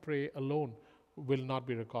what you pray alone will not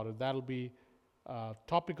be recorded. That'll be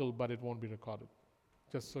topical, but it won't be recorded.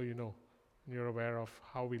 Just so you know, and you're aware of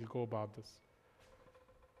how we'll go about this.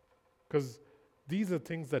 Because these are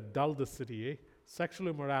things that dull the city, sexual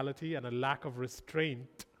immorality and a lack of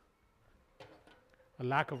restraint,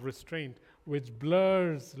 which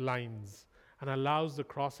blurs lines and allows the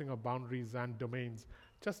crossing of boundaries and domains,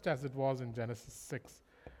 just as it was in Genesis 6.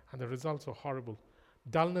 And the results are horrible.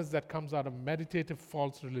 Dullness that comes out of meditative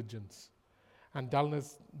false religions, and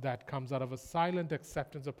dullness that comes out of a silent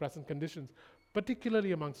acceptance of present conditions,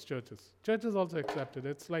 particularly amongst churches. Churches also accept it.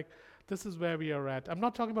 It's like, this is where we are at. I'm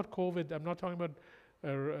not talking about COVID. I'm not talking about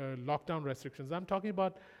lockdown restrictions. I'm talking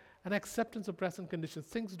about an acceptance of present conditions.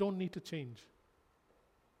 Things don't need to change.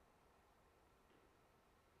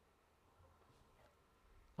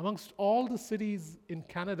 Amongst all the cities in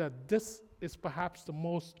Canada, this is perhaps the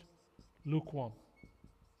most lukewarm.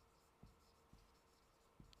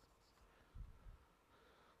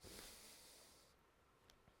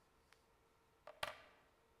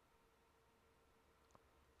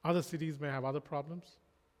 Other cities may have other problems,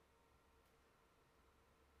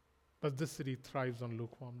 but this city thrives on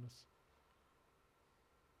lukewarmness.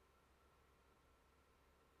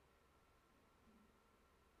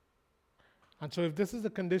 And so if this is the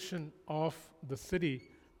condition of the city,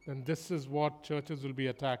 then this is what churches will be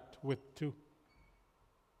attacked with too.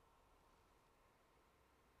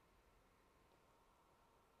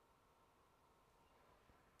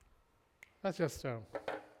 That's just a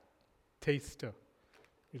taster.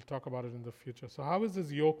 We'll talk about it in the future. So how is this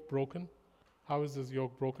yoke broken? How is this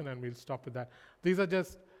yoke broken? And we'll stop with that. These are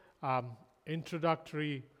just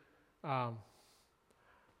introductory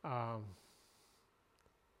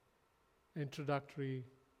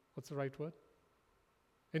what's the right word?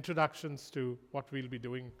 Introductions to what we'll be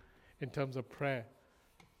doing in terms of prayer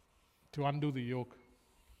to undo the yoke.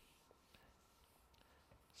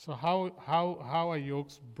 So how are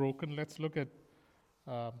yokes broken? Let's look at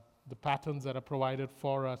the patterns that are provided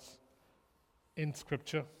for us in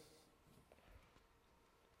Scripture.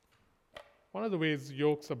 One of the ways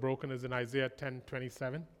yokes are broken is in Isaiah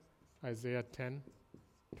 10:27. Isaiah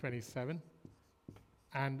 10:27.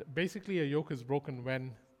 And basically a yoke is broken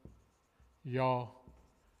when your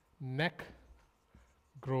neck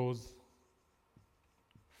grows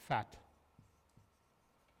fat.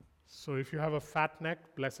 So if you have a fat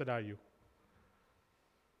neck, blessed are you.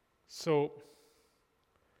 So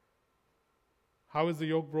how is the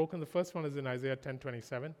yoke broken? The first one is in Isaiah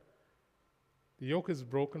 10:27. The yoke is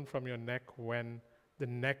broken from your neck when the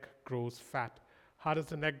neck grows fat. How does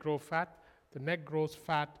the neck grow fat? The neck grows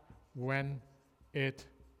fat when it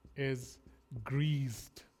is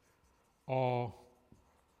greased or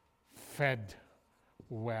fed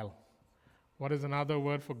well. What is another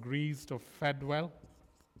word for greased or fed well?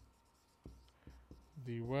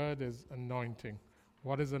 The word is anointing.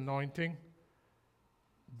 What is anointing?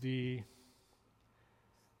 The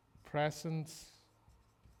presence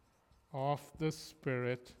of the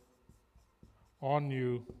Spirit on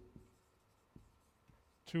you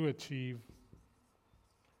to achieve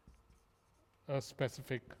a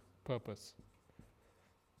specific purpose.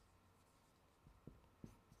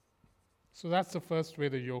 So that's the first way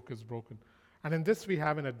the yoke is broken. And in this we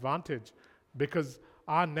have an advantage because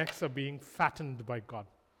our necks are being fattened by God.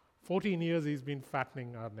 14 years He's been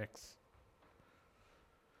fattening our necks.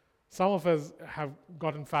 Some of us have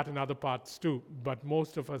gotten fat in other parts too, but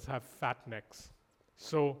most of us have fat necks.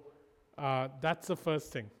 So that's the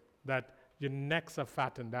first thing, that your necks are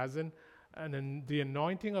fattened, as in, and in the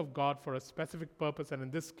anointing of God for a specific purpose, and in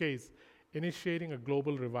this case, initiating a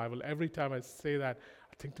global revival. Every time I say that,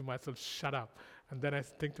 I think to myself, shut up. And then I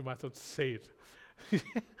think to myself, say it.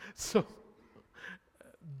 So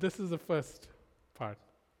this is the first part.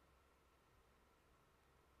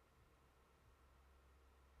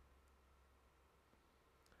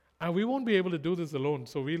 And we won't be able to do this alone,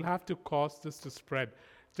 so we'll have to cause this to spread.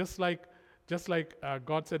 Just like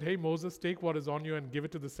God said, hey, Moses, take what is on you and give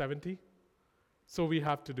it to the 70. So we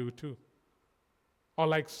have to do too. Or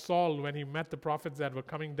like Saul, when he met the prophets that were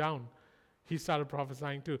coming down, he started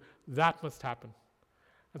prophesying too. That must happen.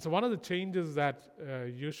 And so one of the changes that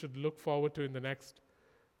you should look forward to in the next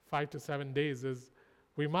 5 to 7 days is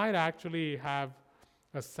we might actually have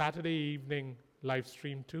a Saturday evening live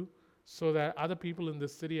stream too, so that other people in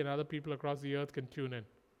this city and other people across the earth can tune in.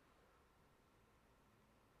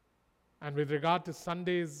 And with regard to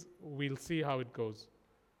Sundays, we'll see how it goes.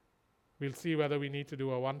 We'll see whether we need to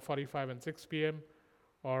do a 1:45 and 6 p.m.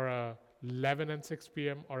 or a 11 and 6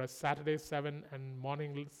 p.m. or a Saturday 7 and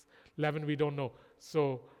morning 11. We don't know.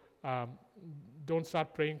 So don't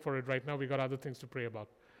start praying for it right now. We got other things to pray about.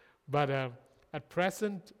 But at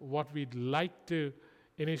present, what we'd like to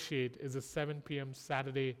initiate is a 7 p.m.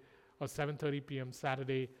 Saturday or 7:30 p.m.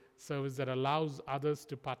 Saturday service that allows others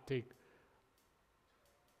to partake.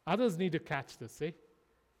 Others need to catch this, eh?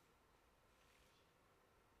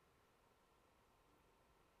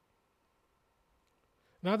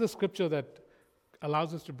 Another scripture that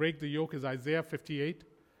allows us to break the yoke is Isaiah 58.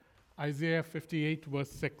 Isaiah 58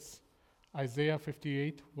 verse 6. Isaiah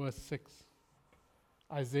 58 verse 6.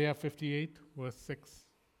 Isaiah 58 verse 6.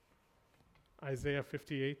 Isaiah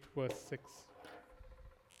 58 verse 6.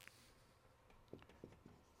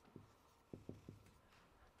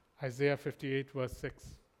 Isaiah 58 verse 6.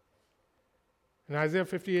 In Isaiah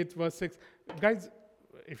 58 verse 6, guys,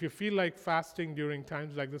 if you feel like fasting during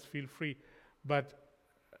times like this, feel free. But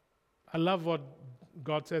I love what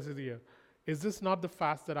God says here. Is this not the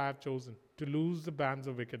fast that I have chosen? To loose the bands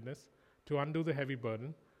of wickedness, to undo the heavy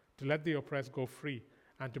burden, to let the oppressed go free,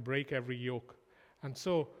 and to break every yoke. And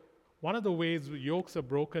so, one of the ways yokes are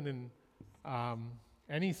broken in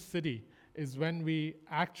any city is when we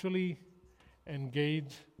actually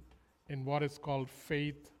engage in what is called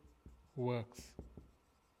faith works.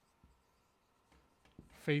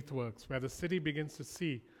 Faith works, where the city begins to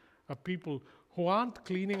see a people who aren't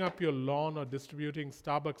cleaning up your lawn or distributing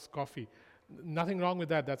Starbucks coffee. Nothing wrong with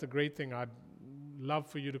that. That's a great thing. I'd love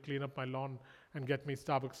for you to clean up my lawn and get me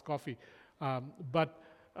Starbucks coffee. But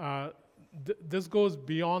this goes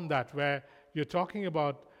beyond that, where you're talking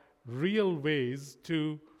about real ways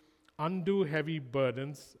to undo heavy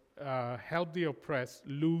burdens, help the oppressed,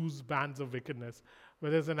 loose bands of wickedness,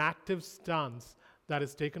 where there's an active stance that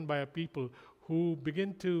is taken by a people who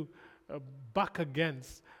begin to buck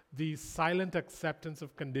against the silent acceptance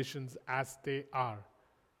of conditions as they are.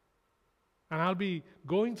 And I'll be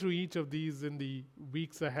going through each of these in the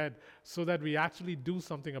weeks ahead so that we actually do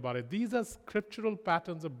something about it. These are scriptural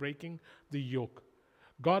patterns of breaking the yoke.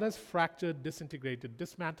 God has fractured, disintegrated,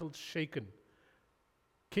 dismantled, shaken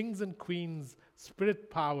kings and queens, spirit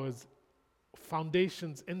powers,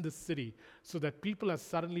 foundations in the city, so that people are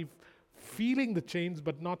suddenly feeling the chains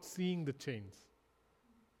but not seeing the chains.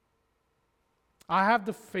 I have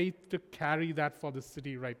the faith to carry that for the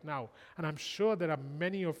city right now. And I'm sure there are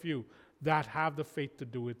many of you that have the faith to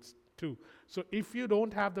do it too. So if you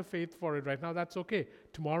don't have the faith for it right now, that's okay.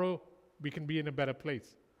 Tomorrow we can be in a better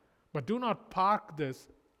place. But do not park this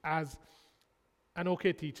as an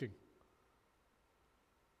okay teaching.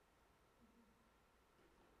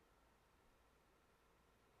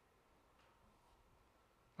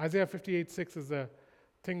 Isaiah 58:6 is a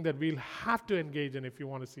thing that we'll have to engage in if you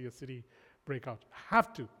want to see a city break out.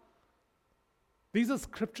 Have to. These are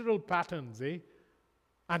scriptural patterns, eh?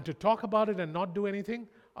 And to talk about it and not do anything,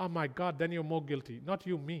 oh my God, then you're more guilty. Not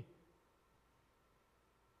you, me.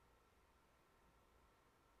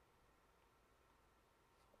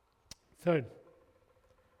 Third,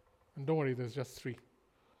 and don't worry, there's just three.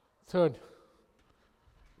 Third,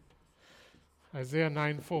 Isaiah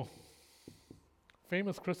 9:4.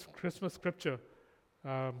 Famous Christmas scripture.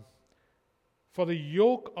 For the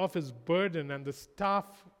yoke of his burden and the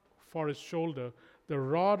staff for his shoulder, the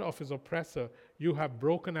rod of his oppressor, you have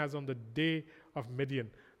broken as on the day of Midian.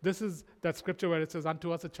 This is that scripture where it says,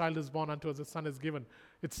 unto us a child is born, unto us a son is given.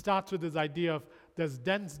 It starts with this idea of there's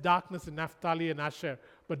dense darkness in Naphtali and Asher,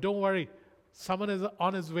 but don't worry, someone is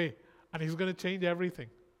on his way and he's going to change everything.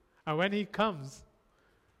 And when he comes,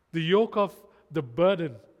 the yoke of the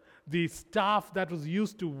burden, the staff that was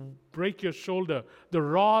used to break your shoulder, the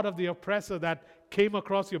rod of the oppressor that came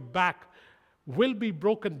across your back will be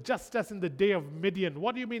broken just as in the day of Midian.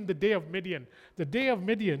 What do you mean the day of Midian? The day of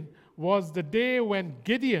Midian was the day when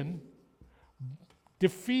Gideon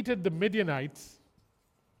defeated the Midianites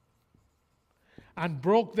and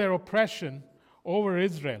broke their oppression over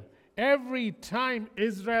Israel. Every time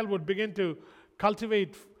Israel would begin to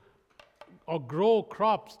cultivate or grow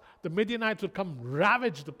crops, the Midianites would come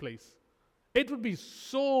ravage the place. It would be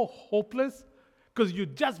so hopeless because you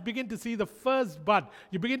just begin to see the first bud.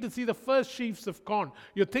 You begin to see the first sheaves of corn.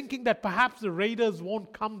 You're thinking that perhaps the raiders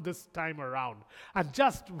won't come this time around. And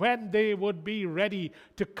just when they would be ready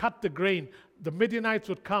to cut the grain, the Midianites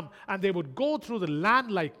would come and they would go through the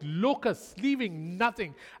land like locusts, leaving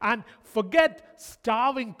nothing. And forget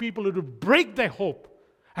starving people, it would break their hope.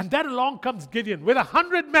 And then along comes Gideon with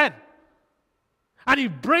 100 men. And he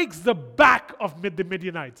breaks the back of the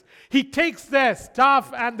Midianites. He takes their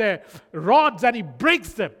staff and their rods and he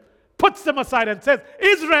breaks them, puts them aside and says,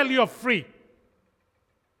 Israel, you're free.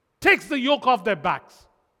 Takes the yoke off their backs.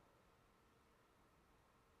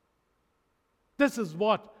 This is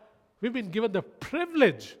what we've been given the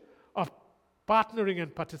privilege of partnering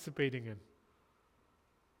and participating in.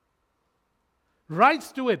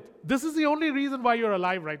 Rise to it. This is the only reason why you're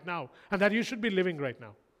alive right now and that you should be living right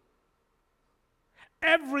now.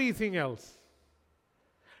 Everything else,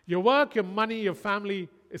 your work, your money, your family,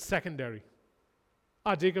 is secondary.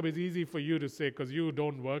 Jacob, it's easy for you to say because you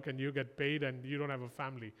don't work and you get paid and you don't have a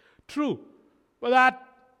family. True. But that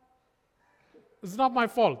is not my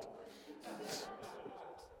fault.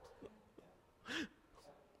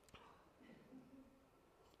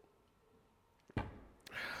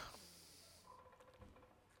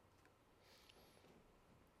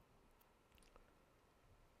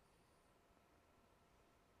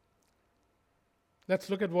 Let's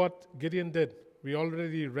look at what Gideon did. We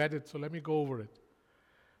already read it, so let me go over it.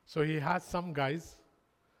 So he has some guys,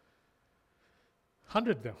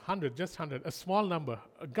 100, just 100, a small number.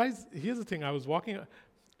 Guys, here's the thing. I was walking.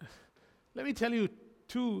 Let me tell you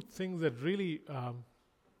two things that really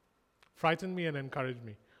frightened me and encouraged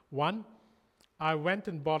me. One, I went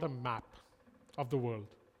and bought a map of the world.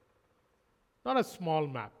 Not a small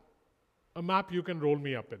map. A map you can roll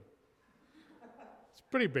me up in. It's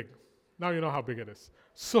pretty big. Now you know how big it is.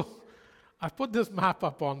 So I put this map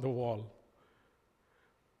up on the wall.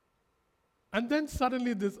 And then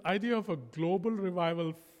suddenly this idea of a global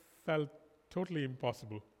revival felt totally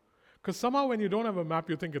impossible. Because somehow when you don't have a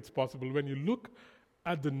map, you think it's possible. When you look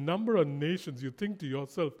at the number of nations, you think to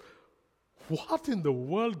yourself, what in the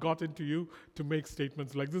world got into you to make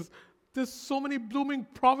statements like this? There's so many blooming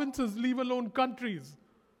provinces, leave alone countries.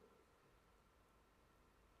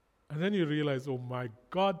 And then you realize, oh my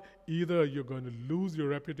God, either you're going to lose your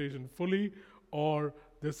reputation fully or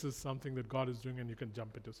this is something that God is doing and you can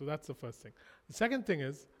jump into. So that's the first thing. The second thing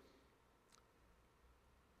is,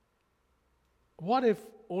 what if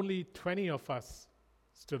only 20 of us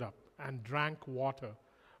stood up and drank water?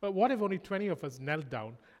 What if only 20 of us knelt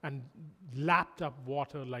down and lapped up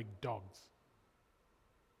water like dogs?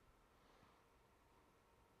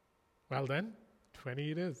 Well then,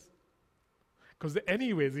 20 it is. Because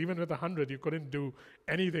anyways, even with 100, you couldn't do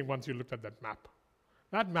anything once you looked at that map.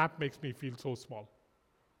 That map makes me feel so small.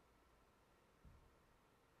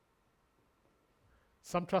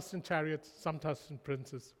 Some trust in chariots, some trust in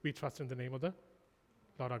princes. We trust in the name of the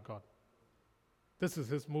Lord our God. This is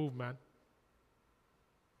his move, man.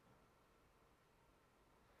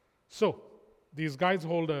 So, these guys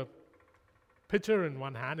hold a pitcher in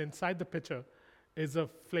one hand. Inside the pitcher is a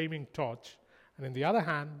flaming torch. And in the other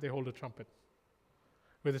hand, they hold a trumpet.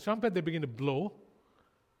 With the trumpet, they begin to blow.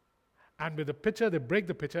 And with the pitcher, they break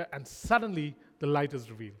the pitcher, and suddenly the light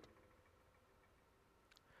is revealed.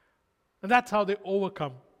 And that's how they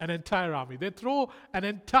overcome an entire army. They throw an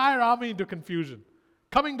entire army into confusion.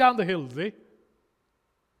 Coming down the hills, eh?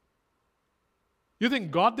 You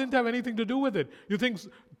think God didn't have anything to do with it? You think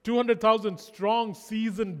 200,000 strong,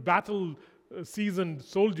 seasoned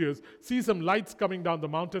soldiers see some lights coming down the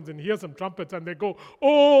mountains and hear some trumpets and they go,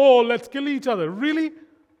 oh, let's kill each other. Really?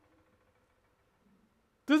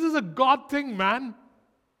 This is a God thing, man.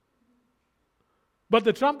 But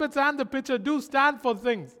the trumpets and the pitcher do stand for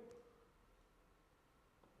things.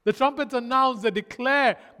 The trumpets announce, they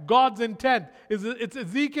declare God's intent. It's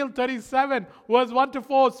Ezekiel 37, verse 1 to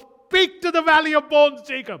 4. Speak to the valley of bones,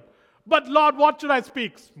 Jacob. But Lord, what should I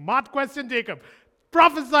speak? Smart question, Jacob.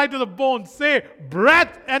 Prophesy to the bones. Say,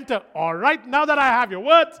 breath, enter. All right, now that I have your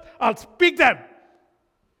words, I'll speak them.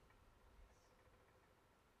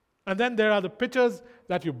 And then there are the pitchers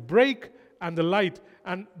that you break and the light.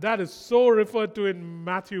 And that is so referred to in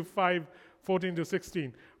Matthew 5, 14 to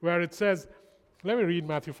 16, where it says, let me read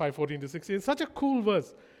Matthew 5, 14 to 16. It's such a cool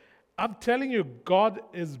verse. I'm telling you, God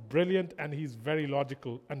is brilliant and he's very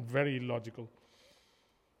logical and very illogical.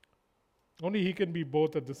 Only he can be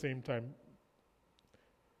both at the same time.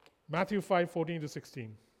 Matthew 5, 14 to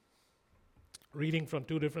 16. Reading from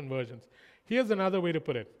two different versions. Here's another way to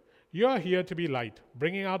put it. You are here to be light,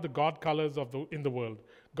 bringing out the God colors in the world.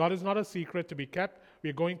 God is not a secret to be kept. We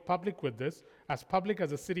are going public with this, as public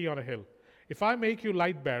as a city on a hill. If I make you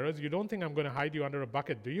light bearers, you don't think I'm going to hide you under a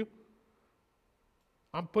bucket, do you?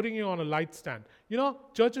 I'm putting you on a light stand. You know,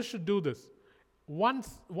 churches should do this. One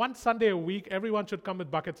Sunday a week, everyone should come with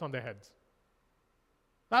buckets on their heads.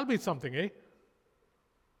 That'll be something, eh?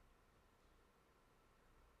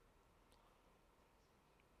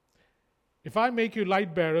 If I make you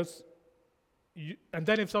light bearers, And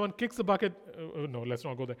then if someone kicks the bucket, no, let's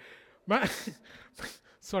not go there.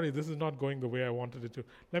 Sorry, this is not going the way I wanted it to.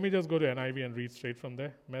 Let me just go to NIV and read straight from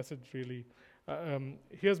there. Message really.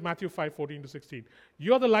 Here's Matthew 5:14-16.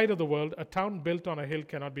 You are the light of the world. A town built on a hill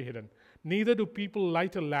cannot be hidden. Neither do people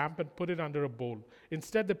light a lamp and put it under a bowl.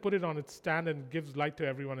 Instead, they put it on its stand and it gives light to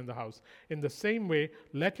everyone in the house. In the same way,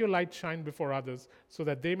 let your light shine before others so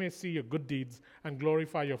that they may see your good deeds and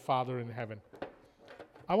glorify your Father in heaven.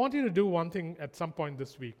 I want you to do one thing at some point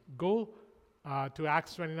this week. Go to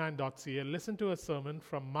acts29.ca, listen to a sermon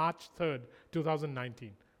from March 3rd,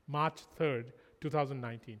 2019. March 3rd,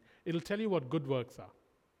 2019. It'll tell you what good works are.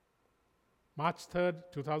 March 3rd,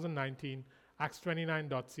 2019,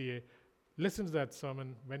 acts29.ca. Listen to that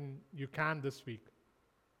sermon when you can this week.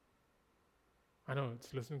 I know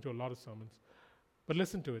it's listening to a lot of sermons, but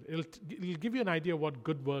listen to it. It'll give you an idea what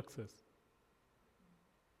good works is.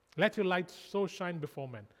 Let your light so shine before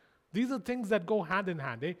men. These are things that go hand in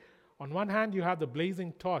hand. Eh? On one hand, you have the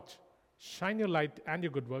blazing torch. Shine your light and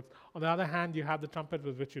your good works. On the other hand, you have the trumpet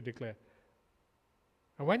with which you declare.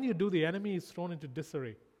 And when you do, the enemy is thrown into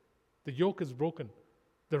disarray. The yoke is broken.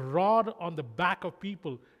 The rod on the back of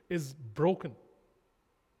people is broken.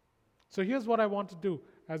 So here's what I want to do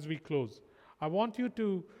as we close. I want you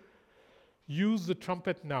to use the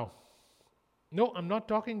trumpet now. No, I'm not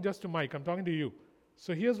talking just to Mike. I'm talking to you.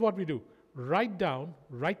 So here's what we do. Write down,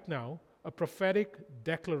 right now, a prophetic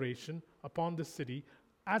declaration upon the city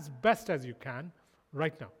as best as you can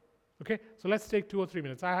right now. Okay? So let's take 2 or 3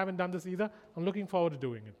 minutes. I haven't done this either. I'm looking forward to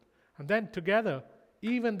doing it. And then together,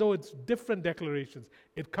 even though it's different declarations,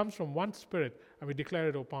 it comes from one spirit and we declare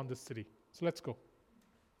it upon this city. So let's go.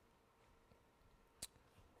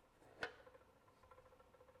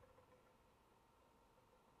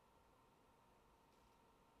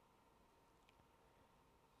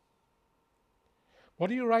 What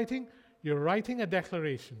are you writing? You're writing a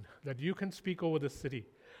declaration that you can speak over the city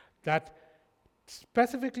that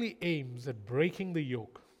specifically aims at breaking the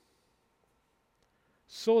yoke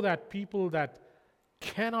so that people that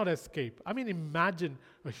cannot escape, I mean, imagine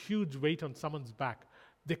a huge weight on someone's back.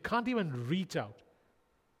 They can't even reach out.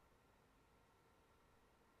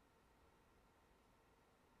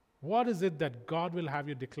 What is it that God will have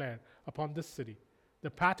you declare upon this city? The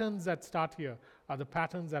patterns that start here are the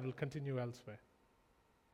patterns that will continue elsewhere.